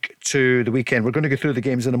we look to the weekend, we're going to go through the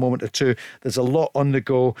games in a moment or two. There's a lot on the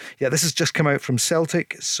go. Yeah, this has just come out from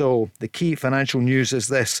Celtic. So the key financial news is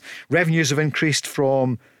this: revenues have increased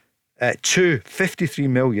from to 53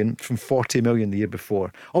 million from 40 million the year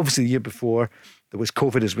before. Obviously, the year before, there was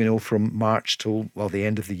COVID, as we know, from March till, the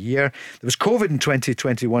end of the year. There was COVID in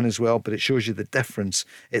 2021 as well, but it shows you the difference.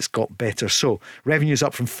 It's got better. So revenue's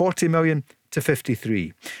up from 40 million to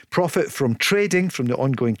 53. Profit from trading, from the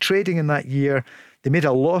ongoing trading in that year, they made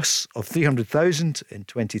a loss of 300,000 in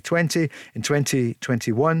 2020. In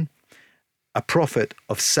 2021, a profit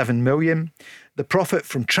of 7 million. The profit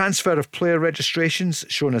from transfer of player registrations,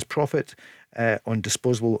 shown as profit on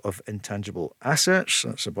disposal of intangible assets.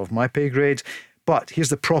 That's above my pay grade. But here's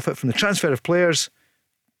the profit from the transfer of players,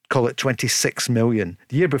 call it 26 million.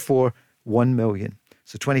 The year before, 1 million.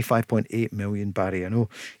 So 25.8 million, Barry. I know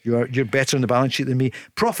you're better on the balance sheet than me.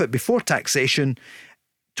 Profit before taxation,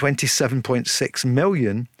 27.6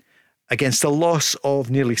 million against a loss of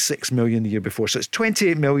nearly 6 million the year before. So it's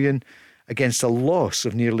 28 million against a loss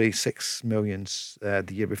of nearly 6 million the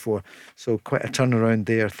year before. So quite a turnaround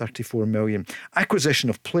there, 34 million. Acquisition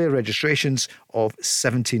of player registrations of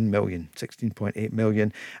 17 million, 16.8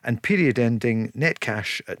 million. And period ending net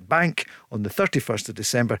cash at bank on the 31st of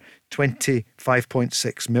December,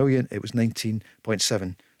 25.6 million. It was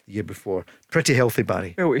 19.7 the year before. Pretty healthy,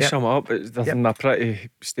 Barry. Well, to sum it up, it's in a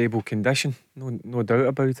pretty stable condition. No doubt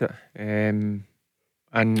about it. And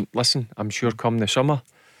listen, I'm sure come the summer,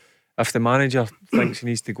 if the manager thinks he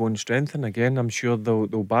needs to go and strengthen again, I'm sure they'll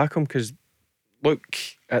back him, because look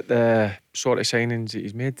at the sort of signings that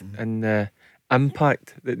he's made and the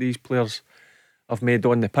impact that these players have made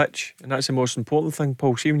on the pitch, and that's the most important thing,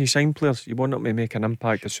 Paul. See, when you sign players, you want them to make an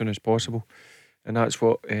impact as soon as possible, and that's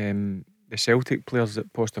what the Celtic players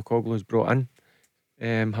that Postecoglou's brought in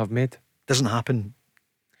have made. Doesn't happen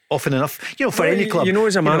often enough, for any club.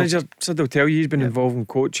 As a manager, Sid will tell you, he's been involved in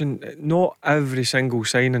coaching. Not every single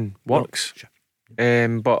signing works.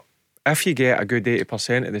 But if you get a good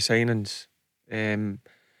 80% of the signings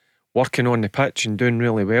working on the pitch and doing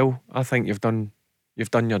really well, I think you've done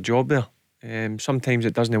your job there. Sometimes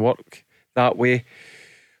it doesn't work that way.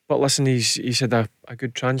 But listen, he's had a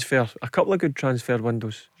good transfer, a couple of good transfer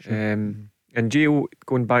windows. Sure. And Gio,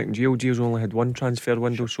 going back in Gio's only had one transfer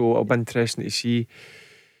window, so it'll be interesting to see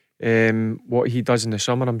what he does in the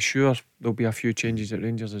summer. I'm sure there'll be a few changes at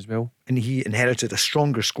Rangers as well. And he inherited a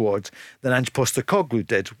stronger squad than Ange Postecoglou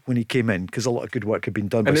did when he came in, because a lot of good work had been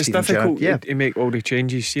done by Steven Gerrard. And it's difficult to make all the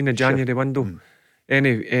changes. See, in the January window,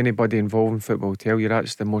 anybody involved in football will tell you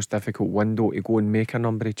that's the most difficult window to go and make a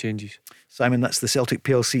number of changes. Simon, that's the Celtic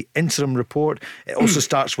PLC interim report. It also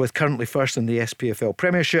starts with currently first in the SPFL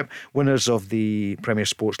Premiership, winners of the Premier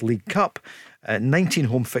Sports League Cup. 19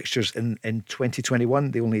 home fixtures in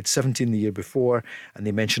 2021. They only had 17 the year before. And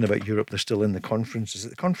they mention about Europe, they're still in the conference. Is it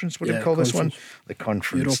the conference? What do you call this one? The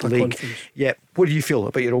Conference Europa League. Conference. Yeah. What do you feel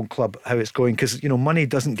about your own club, how it's going? Because money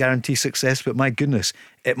doesn't guarantee success, but my goodness,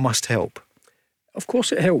 it must help. Of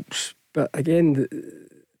course it helps, but again,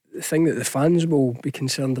 the thing that the fans will be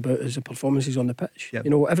concerned about is the performances on the pitch. Yep.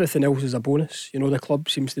 Everything else is a bonus. The club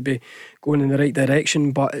seems to be going in the right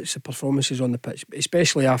direction, but it's the performances on the pitch,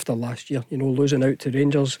 especially after last year, losing out to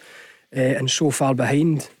Rangers and so far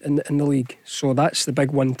behind in the league. So that's the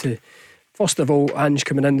big one to, first of all, Ange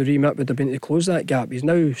coming in, the remit would have been to close that gap. He's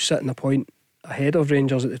now sitting a point ahead of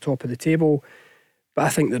Rangers at the top of the table. But I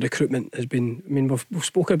think the recruitment has been, we've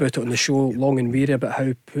spoken about it on the show long and weary about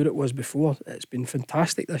how poor it was before. It's been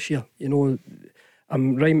fantastic this year.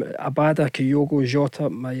 I'm right, Abada, Kyogo, Jota,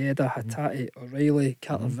 Maeda, Hatate, O'Reilly,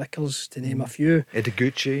 Carter Vickers, to name a few.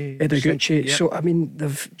 Edeguchi. Yeah. So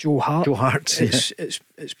they've Joe Hart.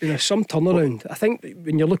 It's been some turnaround. I think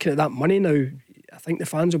when you're looking at that money now, I think the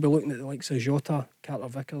fans will be looking at the likes of Jota, Carter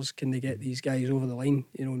Vickers. Can they get these guys over the line,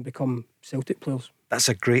 and become Celtic players? That's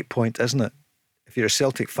a great point, isn't it? if you're a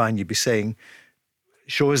Celtic fan, you'd be saying,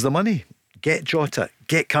 show us the money. Get Jota,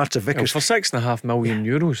 get Carter Vickers. Well, for €6.5 million.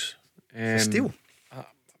 It's a steal.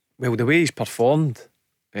 Well, the way he's performed,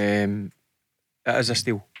 it is a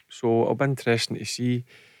steal. So it'll be interesting to see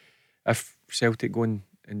if Celtic go and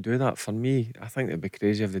do that. For me, I think it'd be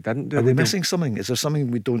crazy if they didn't do it. Are they missing something? Is there something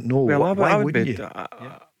we don't know? Well, Why I wouldn't you?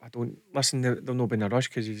 I don't listen. There'll not be in a rush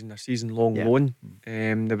because he's in a season-long loan.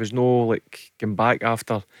 There was no like going back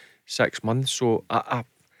after 6 months. So I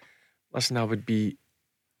would be.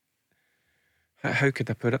 How could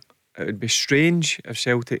I put it? It would be strange if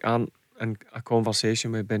Celtic aren't in a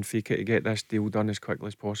conversation with Benfica to get this deal done as quickly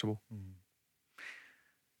as possible.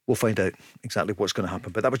 We'll find out exactly what's going to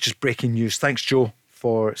happen. But that was just breaking news. Thanks, Joe,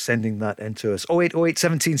 for sending that in to us. 0808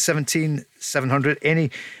 17 17 700. Any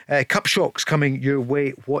cup shocks coming your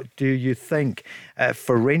way? What do you think?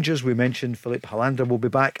 For Rangers, we mentioned Philippe Hollander will be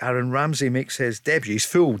back. Aaron Ramsey makes his debut, his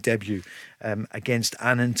full debut, against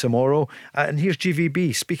Annan tomorrow. And here's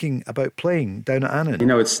GVB speaking about playing down at Annan. You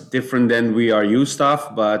know, it's different than we are used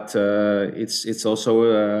to, but it's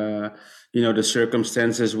also the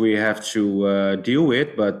circumstances we have to deal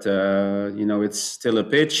with. But it's still a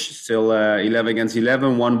pitch, still 11 against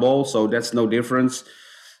 11, one ball, so that's no difference.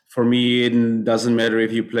 For me, it doesn't matter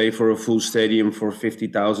if you play for a full stadium for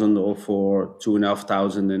 50,000 or for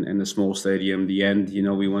 2,500 in a small stadium. In the end,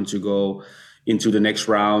 we want to go into the next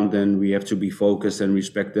round, and we have to be focused and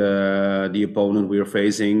respect the opponent we are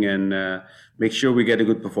facing, and make sure we get a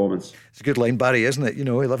good performance. It's a good line, Barry, isn't it?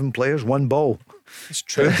 11 players, one ball. It's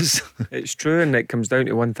true. It's true, and it comes down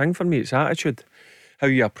to one thing for me. It's attitude, how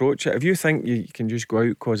you approach it. If you think you can just go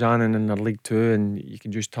out cause Annan in their League 2 and you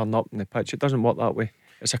can just turn up in the pitch, it doesn't work that way.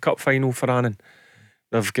 It's a cup final for Annan.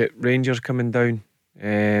 They've got Rangers coming down,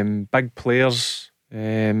 big players,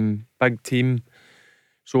 big team.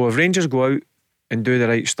 So if Rangers go out and do the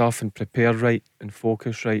right stuff and prepare right and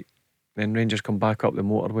focus right, then Rangers come back up the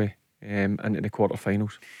motorway into the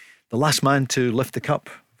quarterfinals. The last man to lift the cup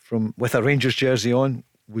with a Rangers jersey on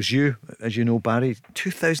was you, as you know, Barry.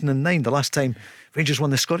 2009, the last time Rangers won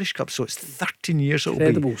the Scottish Cup, so it's 13 years it'll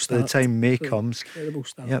be by the time May comes. Incredible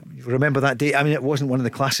start. Yeah, you remember that day? I mean, it wasn't one of the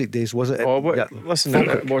classic days, was it? Listen,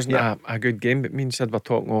 it wasn't a good game, but me and Sid were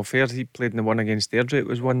talking off air. He played in the one against Airdrie, it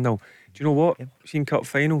was 1-0. Do you know what? Seen cup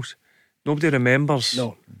finals, nobody remembers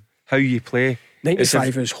how you play.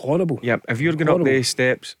 95 is horrible. Yeah, if you're going up the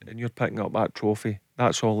steps and you're picking up that trophy,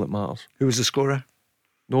 that's all that matters. Who was the scorer?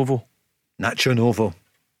 Novo. Nacho Novo.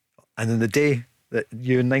 And then the day that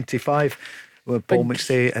you in 95 were Paul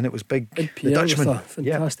McStay, and it was big Pierre, the Dutchman. with a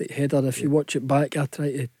fantastic header. If you watch it back, I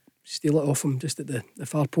try to steal it off him just at the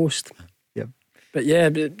far post. Yeah. But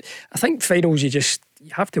I think finals you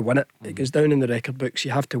have to win it. It goes down in the record books.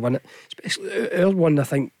 You have to win it. Especially our one, I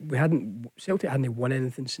think Celtic hadn't won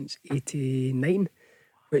anything since 89,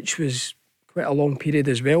 which was quite a long period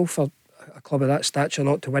as well for a club of that stature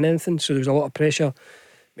not to win anything. So there was a lot of pressure.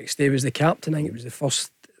 McStay was the captain. I think it was the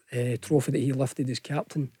first trophy that he lifted as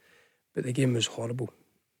captain, but the game was horrible.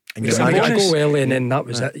 And it's a bonus. Go early, and then that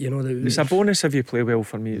was it. It's a bonus if you play well.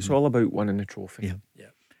 For me, it's all about winning the trophy. Yeah.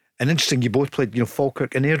 And interesting, you both played,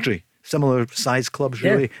 Falkirk and Airdrie, similar size clubs,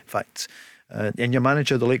 really. In fact, and your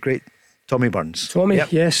manager, the late great Tommy Burns. Tommy,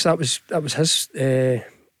 yes, that was his. I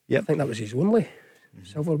think that was his only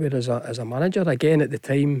silverware as a manager. Again, at the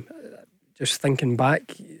time, just thinking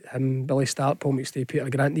back, him, Billy Stark, Paul McStay, Peter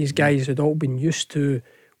Grant, these guys had all been used to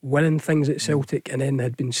winning things at Celtic, and then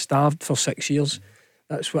had been starved for 6 years.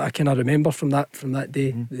 That's what I kind of remember from that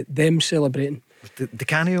day. Them celebrating. Di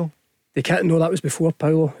Canio? No, that was before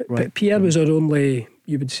Paulo. Right. Pierre was our only,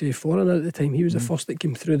 you would say, foreigner at the time. He was the first that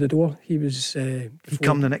came through the door. He was. He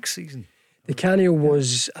come the next season. Di Canio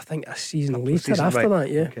was, I think, a season later after that.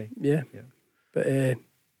 Yeah, okay. Yeah. But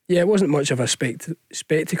it wasn't much of a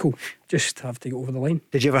spectacle. Just have to go over the line.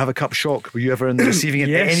 Did you ever have a cup shock? Were you ever in the receiving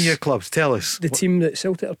end at any of your clubs? Tell us. The team that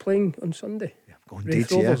Celtic are playing on Sunday.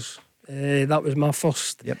 That was my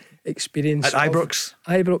first experience at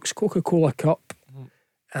Ibrox Coca-Cola Cup.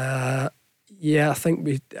 I think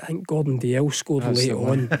Gordon DL scored late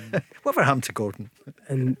on. Whatever happened to Gordon?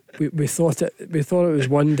 And we thought it was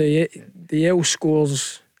one day. DL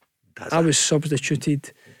scores. I was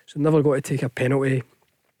substituted, so never got to take a penalty.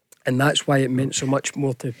 And that's why it meant so much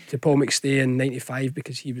more to Paul McStay in 95,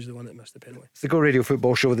 because he was the one that missed the penalty. It's the Go Radio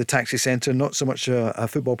Football Show with the Taxi Centre. Not so much a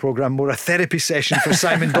football programme, more a therapy session for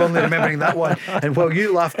Simon Donnelly, remembering that one. And while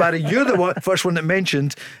you laugh, Barry, you're the first one that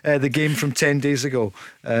mentioned the game from 10 days ago,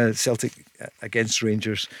 Celtic against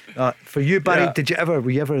Rangers. For you, Barry,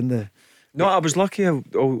 were you ever in the... No, I was lucky all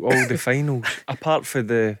the finals, apart from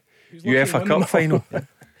the UEFA Cup final.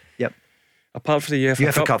 Yep. Apart from the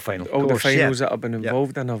UEFA Cup final, all of the course, finals that I've been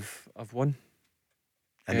involved in, I've won.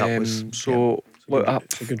 And that was so. Look,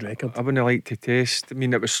 it's a good record. I wouldn't like to taste. I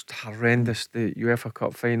mean, it was horrendous, the UEFA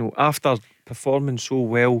Cup final. After performing so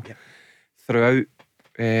well throughout,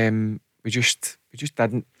 we just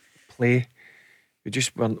didn't play. We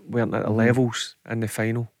just weren't at the levels in the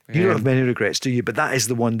final. You don't have many regrets, do you? But that is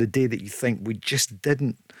the one, the day that you think we just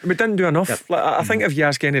didn't. We didn't do enough. Yep. Like, I think if you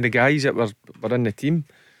ask any of the guys that were in the team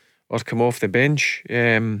or come off the bench,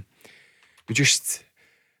 we just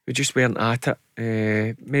weren't at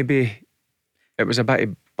it. Maybe it was a bit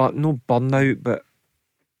of no burnout, but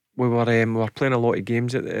we were playing a lot of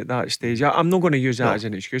games at that stage. I'm not going to use that as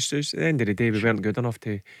an excuse. At the end of the day, we weren't good enough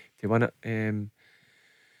to win it.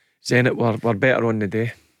 Zenit were better on the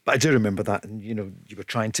day. But I do remember that, and you were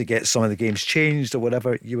trying to get some of the games changed or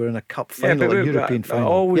whatever. You were in a cup final, a European final. I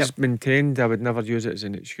always maintained I would never use it as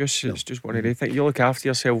an excuse. It's just one of the things. You look after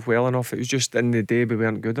yourself well enough. It was just in the day we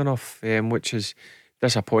weren't good enough, which is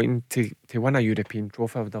disappointing. To win a European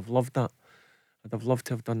trophy, I would have loved that. I'd have loved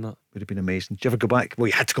to have done that. Would have been amazing. Did you ever go back? Well,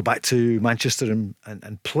 you had to go back to Manchester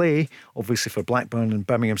and play, obviously, for Blackburn and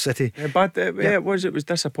Birmingham City. Yeah, but it was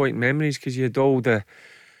disappointing memories because you had all the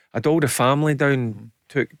family down.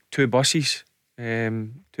 Took 2 buses, 2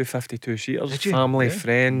 52-seaters, family,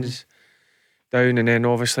 friends down, and then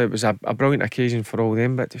obviously it was a brilliant occasion for all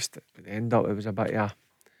them, but just at the end up it was a bit of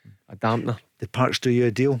a dampener. Did Parks do you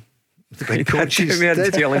a deal with the big coaches? We had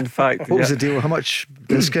a deal, in fact. What was the deal? How much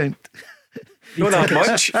discount? Not that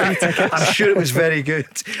much. I'm sure it was very good.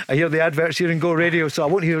 I hear the adverts here in Go Radio, so I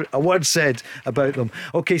won't hear a word said about them.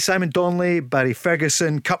 Okay, Simon Donnelly, Barry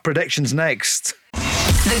Ferguson, cup predictions next.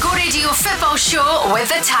 The Go Radio Football Show with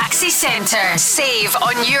the Taxi Centre. Save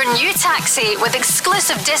on your new taxi with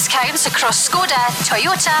exclusive discounts across Skoda,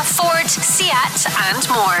 Toyota, Ford, Seat and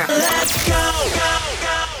more. Let's go.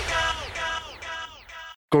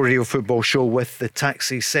 Go Radio Football Show with the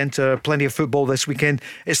Taxi Centre. Plenty of football this weekend.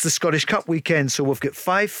 It's the Scottish Cup weekend, so we've got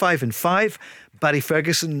 5 and 5. Barry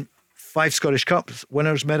Ferguson, 5 Scottish Cups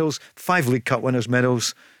winners' medals, 5 League Cup winners'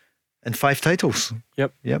 medals, and 5 titles.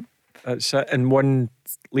 Yep. That's it. And 1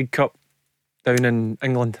 League Cup down in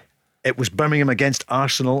England. It was Birmingham against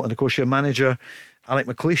Arsenal, and of course your manager Alec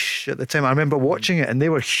McLeish at the time. I remember watching it, and they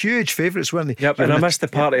were huge favourites, weren't they? Yep. And I missed the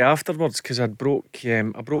party afterwards because I broke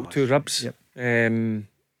 2 ribs. Yep.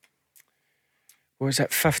 What was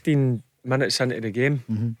it? 15 minutes into the game.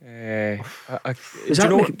 Was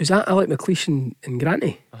that Alec McLeish in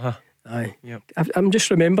Granty? Aye. Yep. I'm just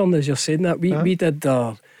remembering as you're saying that we did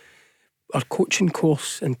our coaching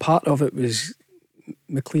course, and part of it was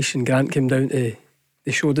McLeish and Grant came down they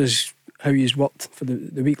showed us how he's worked for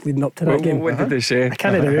the week leading up to that game. What did they say? I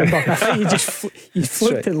can't remember. I think he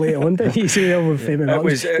flipped it later on, didn't he?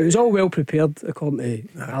 It was all well prepared according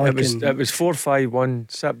to Alec. It was 4-5-1,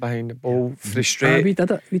 sit behind the ball, frustrate. We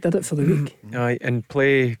did it for the week. Aye, and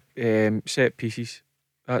play set pieces.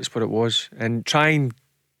 That's what it was, and try and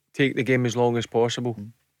take the game as long as possible.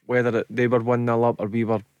 Whether they were 1-0 up or we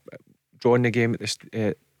were drawing the game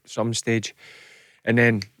at some stage, and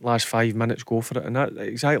then last 5 minutes go for it, and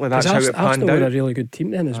that's how it panned Arsenal out. were a really good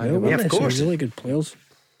team then as well. Yeah, of course. Really good players.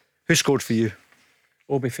 Who scored for you?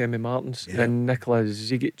 Obafemi Martins and Nikola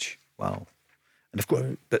Zigic. Wow. And of course,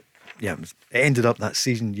 it ended up that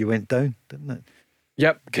season you went down, didn't it?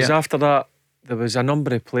 Yep, because after that there was a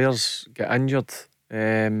number of players get injured.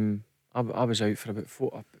 I was out for about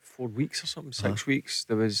 4 weeks or something, 6 weeks.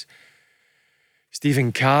 There was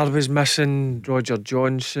Stephen Carr was missing, Roger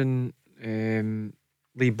Johnson,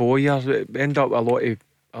 Lee Bowyer. It ended up a lot of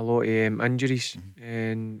injuries,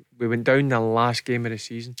 and we went down the last game of the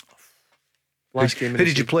season. Who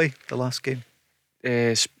did you play the last game?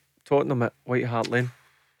 Tottenham at White Hart Lane.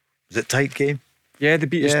 Was it a tight game? Yeah, they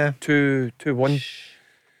beat us 2-1.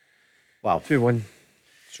 Wow. 2-1.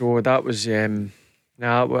 So that was it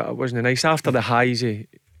wasn't nice. After the highs he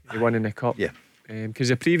won in the cup. Yeah. Because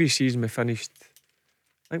the previous season we finished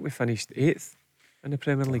 8th in the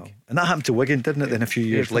Premier League. Wow. And that happened to Wigan, didn't it, then a few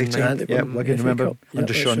years later? Wigan, remember,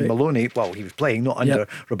 under Sean Maloney. Well, he was playing, not under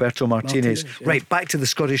Roberto Martinez. Right, back to the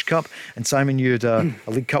Scottish Cup. And Simon, you had a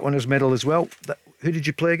League Cup winners' medal as well. Who did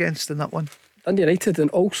you play against in that one? Dundee United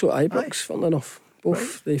and also Ibrox, funnily enough.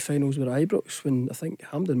 Both the finals were Ibrox, when I think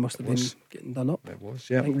Hampden must have been getting done up. It was,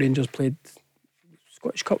 yeah. I think Rangers played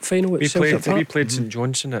Scottish Cup final at Celtic Park. We played St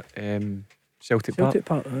Johnstone at Celtic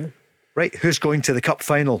Park. Right, who's going to the Cup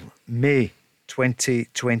final? May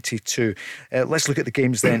 2022. Let's look at the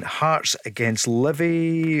games then. Hearts against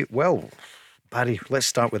Livy. Well, Barry, let's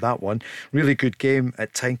start with that one. Really good game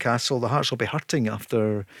at Tynecastle. The Hearts will be hurting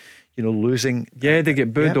after, losing. Yeah, they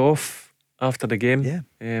get booed off after the game. Yeah.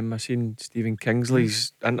 I seen Stephen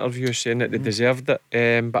Kingsley's interview saying that they deserved it.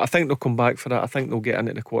 But I think they'll come back for that. I think they'll get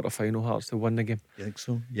into the quarter-final. Hearts to win the game. You think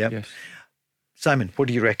so? Yeah. Yes. Simon, what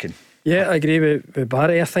do you reckon? Yeah, I agree with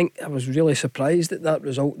Barry. I think I was really surprised at that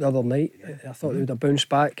result the other night. I thought they would have bounced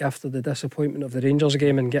back after the disappointment of the Rangers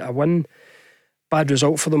game and get a win. Bad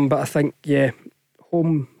result for them, but I think,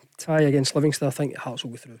 home tie against Livingston, I think Hearts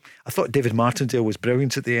will go through. I thought David Martindale was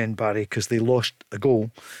brilliant at the end, Barry, because they lost a goal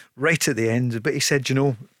right at the end. But he said,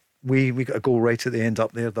 we got a goal right at the end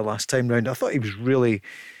up there the last time round. I thought he was really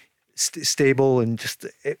stable and just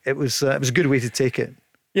it was a good way to take it.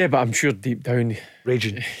 Yeah, but I'm sure deep down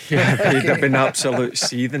raging. Yeah, he'd have been absolute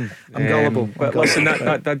seething. I'm gullible. But listen,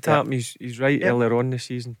 that did happen. He's right. Earlier on this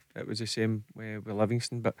season, it was the same with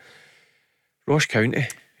Livingston. But Ross County,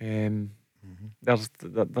 they're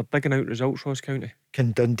digging out results. Ross County.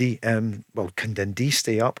 Can Dundee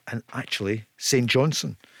stay up? And actually, St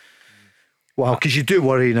Johnstone. Wow, because you do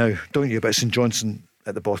worry now, don't you, about St Johnstone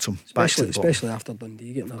at the bottom, especially after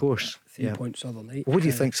Dundee getting 3 points the other night. What do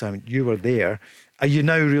you think, Simon? You were there. Are you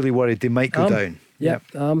now really worried they might go down? Yeah,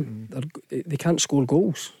 they can't score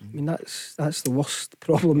goals. I mean, that's the worst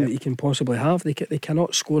problem that you can possibly have. They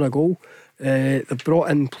cannot score a goal. They've brought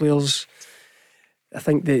in players. I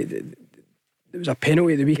think there was a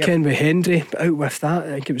penalty at the weekend with Hendry, but out with that,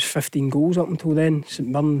 I think it was 15 goals up until then. St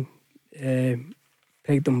Mirren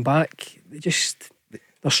pegged them back.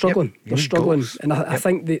 They're struggling. They're struggling, goals. And I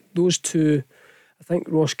think that those two. I think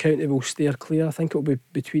Ross County will steer clear. I think it'll be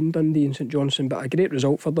between Dundee and St Johnstone, but a great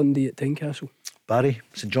result for Dundee at Tynecastle. Barry,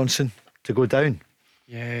 St Johnstone to go down.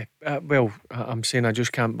 Yeah, well, I'm saying I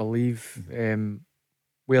just can't believe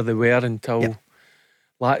where they were until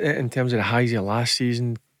in terms of the highs of last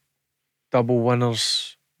season, double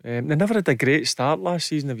winners. They never had a great start last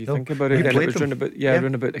season, if you think about it. Then it was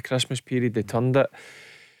round about the Christmas period they turned it.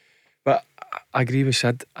 But I agree with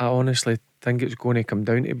Sid. I honestly think it's going to come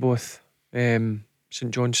down to both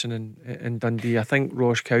St Johnstone and Dundee. I think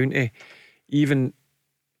Ross County, even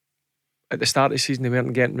at the start of the season, they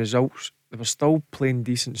weren't getting results. They were still playing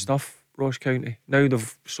decent stuff, Ross County. Now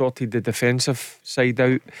they've sorted the defensive side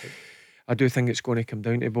out. I do think it's going to come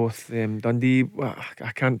down to both Dundee. Well,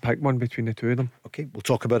 I can't pick one between the two of them. Okay, we'll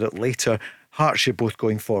talk about it later. Hearts, you're both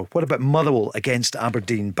going for. What about Motherwell against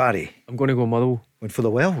Aberdeen? Barry? I'm going to go Motherwell. Went for the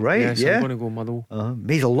well, right? Yes, I'm going to go Motherwell.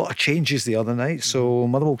 Made a lot of changes the other night. So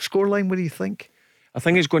Motherwell scoreline, what do you think? I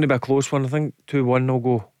think it's going to be a close one. I think 2-1 will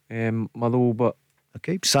go Motherwell. But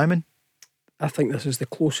okay, Simon? I think this is the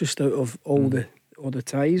closest out of all the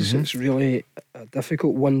ties. It's really a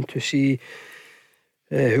difficult one to see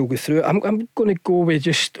who'll go through. I'm going to go with,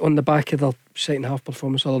 just on the back of the second half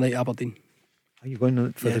performance the other night, Aberdeen. Are you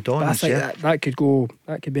going for the Dons? I think that could go.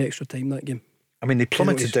 That could be extra time, that game. I mean, they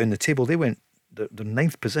plummeted down the table. They went they're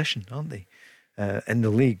 9th position, aren't they? In the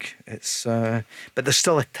league. It's but there's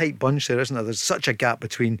still a tight bunch there, isn't there? There's such a gap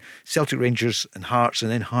between Celtic, Rangers and Hearts, and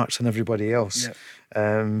then Hearts and everybody else.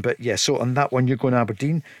 But yeah, so on that one you're going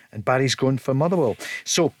Aberdeen and Barry's going for Motherwell.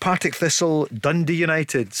 So Partick Thistle, Dundee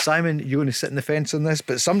United. Simon, you're going to sit in the fence on this,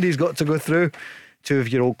 but somebody's got to go through. Two of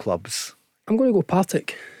your old clubs. I'm going to go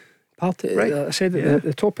Partick. Right. I said at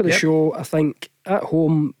the top of the show, I think at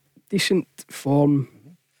home, decent form.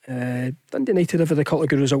 Dundee United have had a couple of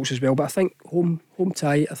good results as well, but I think home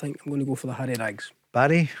tie, I think I'm going to go for the Harry Rags.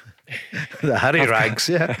 Barry? The Harry Rags,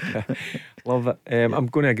 Love it. I'm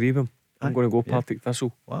going to agree with him. I'm going to go Partick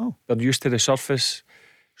Thistle. Wow. They're used to the surface.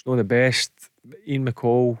 It's not the best. Ian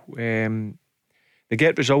McCall, they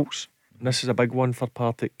get results, and this is a big one for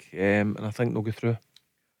Partick, and I think they'll go through.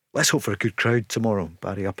 Let's hope for a good crowd tomorrow,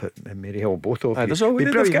 Barry, up at Maryhill, both of you.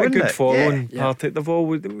 They've got a good following, Partick. They've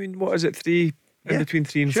always, what is it, between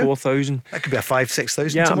 3,000 and 4,000. That could be a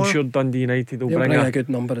 5,000-6,000 tomorrow. I'm sure Dundee United will bring a good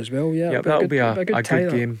number as well. That'll be a good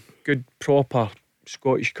game. Good proper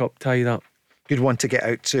Scottish Cup tie, that. Good one to get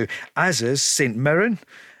out to. As is St Mirren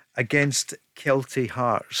against Kelty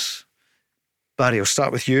Hearts. Barry, I'll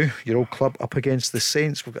start with you. Your old club up against the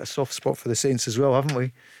Saints. We've got a soft spot for the Saints as well, haven't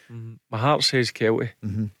we? My heart says Kelty.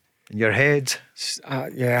 In your head?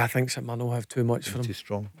 I think St Mirren will have too much for them. Too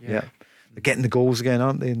strong. They're getting the goals again,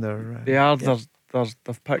 aren't they? And they are.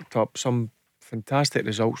 They've picked up some fantastic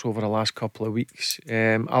results over the last couple of weeks.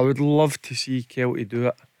 I would love to see Kelty do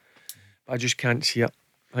it, but I just can't see it.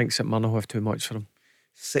 I think St Mirren will have too much for them.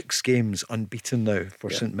 6 games unbeaten now for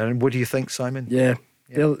St Mirren. What do you think, Simon? They're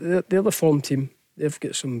the form team. They've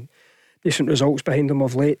got some decent results behind them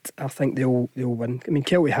of late. I think they'll win. I mean,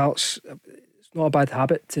 Kelty Hearts, it's not a bad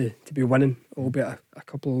habit to be winning, albeit a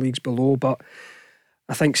couple of leagues below, but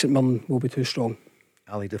I think St Mirren will be too strong.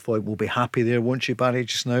 Ali DeFoy will be happy there, won't you, Barry,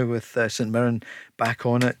 just now with St Mirren back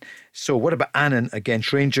on it. So what about Annan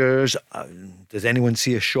against Rangers? Does anyone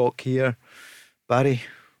see a shock here, Barry?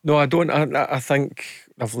 No, I don't. I think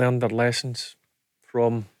they've learned their lessons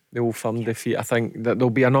from the Old Firm defeat. I think that there'll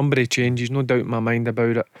be a number of changes, no doubt in my mind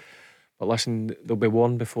about it. But listen, they'll be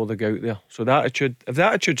warned before they go out there. So if the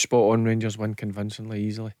attitude's spot on, Rangers win convincingly,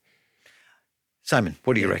 easily. Simon,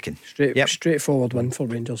 what do you reckon? Straightforward win for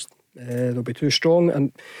Rangers. They'll be too strong,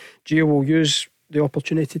 and Gio will use the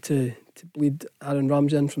opportunity to bleed Aaron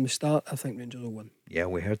Ramsey in from the start. I think Rangers will win. Yeah,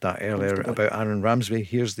 we heard that earlier about Aaron Ramsey.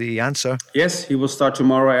 Here's the answer. Yes, he will start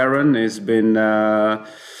tomorrow. Aaron has been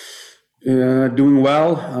doing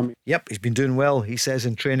well. Yep, he's been doing well, he says,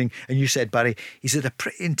 in training. And you said, Barry, he's had a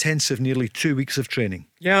pretty intensive nearly 2 weeks of training.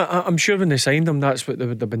 Yeah, I'm sure when they signed him, that's what they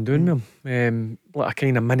would have been doing with him. Like a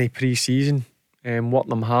kind of mini pre-season, working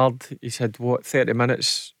them hard. He's had 30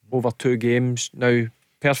 minutes over 2 games. Now,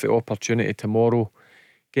 perfect opportunity tomorrow.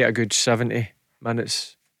 Get a good 70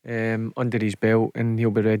 minutes under his belt, and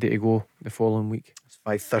he'll be ready to go the following week. It's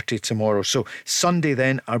 5:30 tomorrow. So Sunday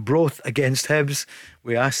then, Arbroath against Hibs.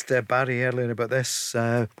 We asked Barry earlier about this.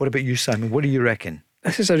 What about you, Simon? What do you reckon?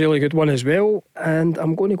 This is a really good one as well, and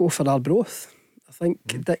I'm going to go for Arbroath. I think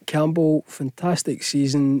Dick Campbell, fantastic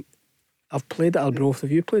season. I've played at Arbroath.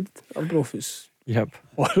 Have you played Arbroath? It's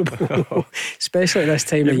horrible, especially this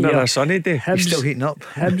time of year. Not a sunny day. Hibs, still heating up.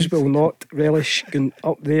 Hibs will not relish going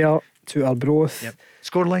up there to Arbroath. Yep.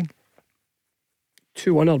 Scoreline?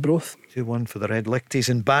 2-1 Arbroath. 2-1 for the Red Lichties.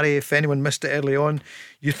 And Barry, if anyone missed it early on,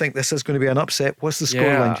 you think this is going to be an upset. What's the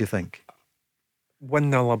scoreline, do you think?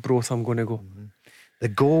 1-0 Arbroath, I'm going to go. The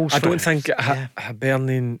goals. I don't think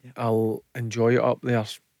Hibernian will enjoy it up there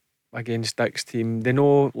against Dick's team. They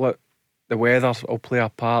know the weather will play a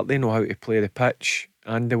part. They know how to play the pitch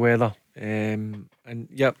and the weather. And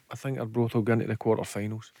yep, I think Arbroath will go into the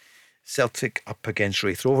quarter-finals. Celtic up against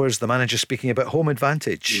Wraith Rovers. The manager speaking about home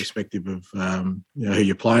advantage. Irrespective of who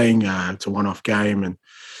you're playing, it's a one-off game, and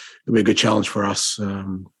it'll be a good challenge for us.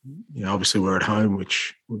 Obviously we're at home,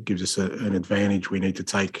 which gives us an advantage. We need to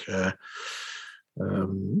take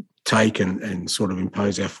and sort of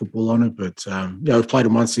impose our football on it. But we've played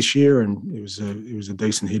them once this year, and it was a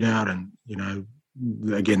decent hit out. And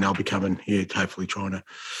again, they'll be coming here, hopefully trying to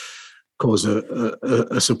cause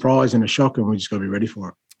a surprise and a shock, and we just got to be ready for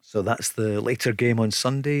it. So that's the later game on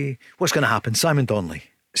Sunday. What's going to happen? Simon Donnelly.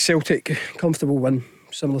 Celtic, comfortable win,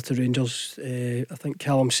 similar to Rangers. I think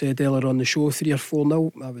Callum said earlier on the show 3 or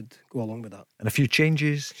 4-0. I would go along with that. And a few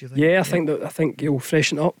changes, do you think? Yeah, I think he'll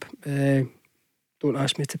freshen up. Don't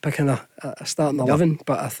ask me to pick in a starting 11,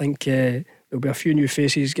 but I think there'll be a few new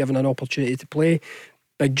faces given an opportunity to play.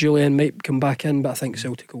 Big Julian might come back in, but I think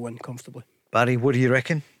Celtic will win comfortably. Barry, what do you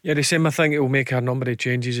reckon? Yeah, the same. I think it will make a number of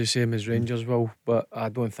changes, the same as Rangers will, but I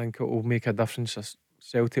don't think it will make a difference.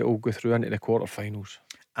 Celtic will go through into the quarter-finals.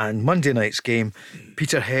 And Monday night's game,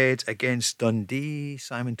 Peterhead against Dundee.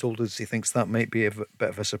 Simon told us he thinks that might be a bit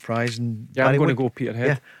of a surprise. And yeah, Barry, I'm going to go Peterhead.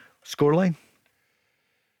 Yeah. Scoreline?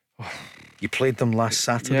 You played them last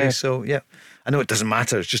Saturday, so yeah. I know it doesn't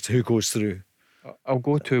matter, it's just who goes through. I'll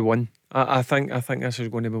go 2-1. I think this is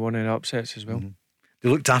going to be one of the upsets as well. Mm-hmm. They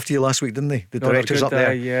looked after you last week, didn't they? The directors up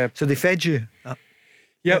there. Yeah. So they fed you?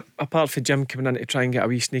 Yep, apart from Jim coming in to try and get a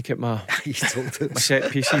wee sneak at my set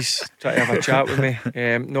pieces, try to have a chat with me.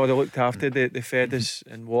 No, they looked after, they fed us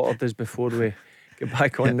and watered us before we get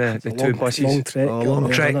back on the 2 buses. Long trek.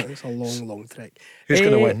 Long trek. It's a long trek. Who's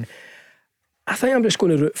going to win? I think I'm just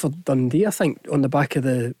going to root for Dundee. I think on the back of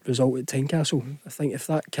the result at Tynecastle, I think if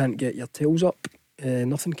that can't get your tails up,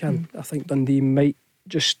 nothing can. I think Dundee might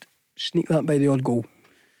just sneak that by the odd goal.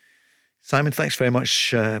 Simon, thanks very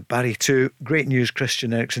much. Barry too. Great news,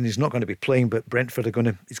 Christian Eriksen. He's not going to be playing, but Brentford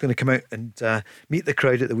he's going to come out and meet the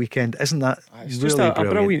crowd at the weekend. Isn't that it's really just a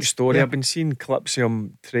brilliant story? Yeah. I've been seeing clips of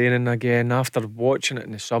him training again. After watching it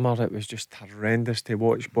in the summer, it was just horrendous to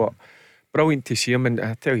watch, but brilliant to see him. And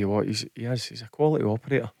I tell you what, he's a quality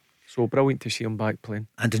operator. So brilliant to see him back playing.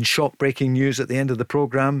 And in shock breaking news at the end of the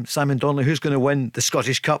programme, Simon Donnelly, who's going to win the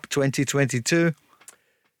Scottish Cup 2022?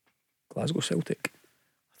 Glasgow Celtic.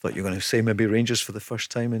 I thought you were going to say maybe Rangers for the first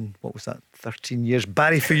time in, what was that, 13 years?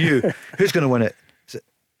 Barry, for you, who's going to win it? Is it?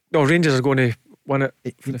 No, Rangers are going to win it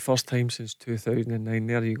for the first time since 2009.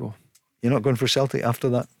 There you go. You're not going for Celtic after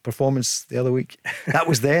that performance the other week? That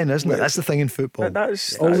was then, isn't it? That's the thing in football.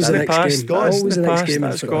 That's always the past. Always the next game.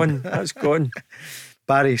 That's gone. That's gone.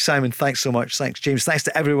 Barry, Simon, thanks so much. Thanks, James. Thanks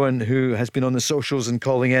to everyone who has been on the socials and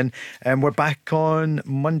calling in. We're back on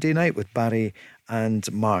Monday night with Barry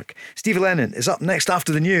and Mark. Stevie Lennon is up next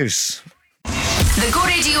after the news. The Go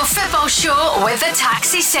Radio Football Show with the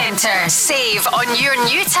Taxi Centre. Save on your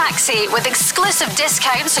new taxi with exclusive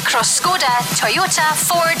discounts across Skoda, Toyota,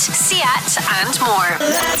 Ford, Seat and more.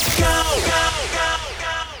 Let's go.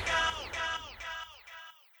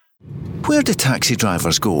 Where do taxi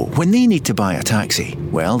drivers go when they need to buy a taxi?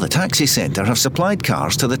 Well, the Taxi Centre have supplied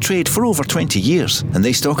cars to the trade for over 20 years, and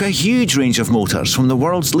they stock a huge range of motors from the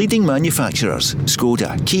world's leading manufacturers: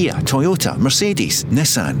 Skoda, Kia, Toyota, Mercedes,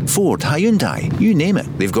 Nissan, Ford, Hyundai, you name it.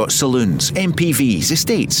 They've got saloons, MPVs,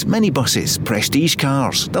 estates, minibuses, prestige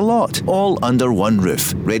cars, the lot, all under one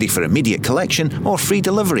roof, ready for immediate collection or free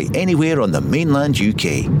delivery anywhere on the mainland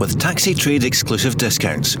UK. With taxi trade exclusive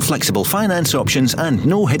discounts, flexible finance options and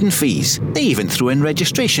no hidden fees. They even throw in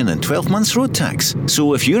registration and 12 months road tax.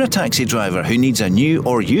 So if you're a taxi driver who needs a new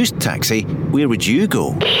or used taxi, where would you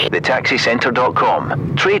go?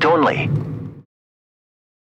 TheTaxiCentre.com. Trade only.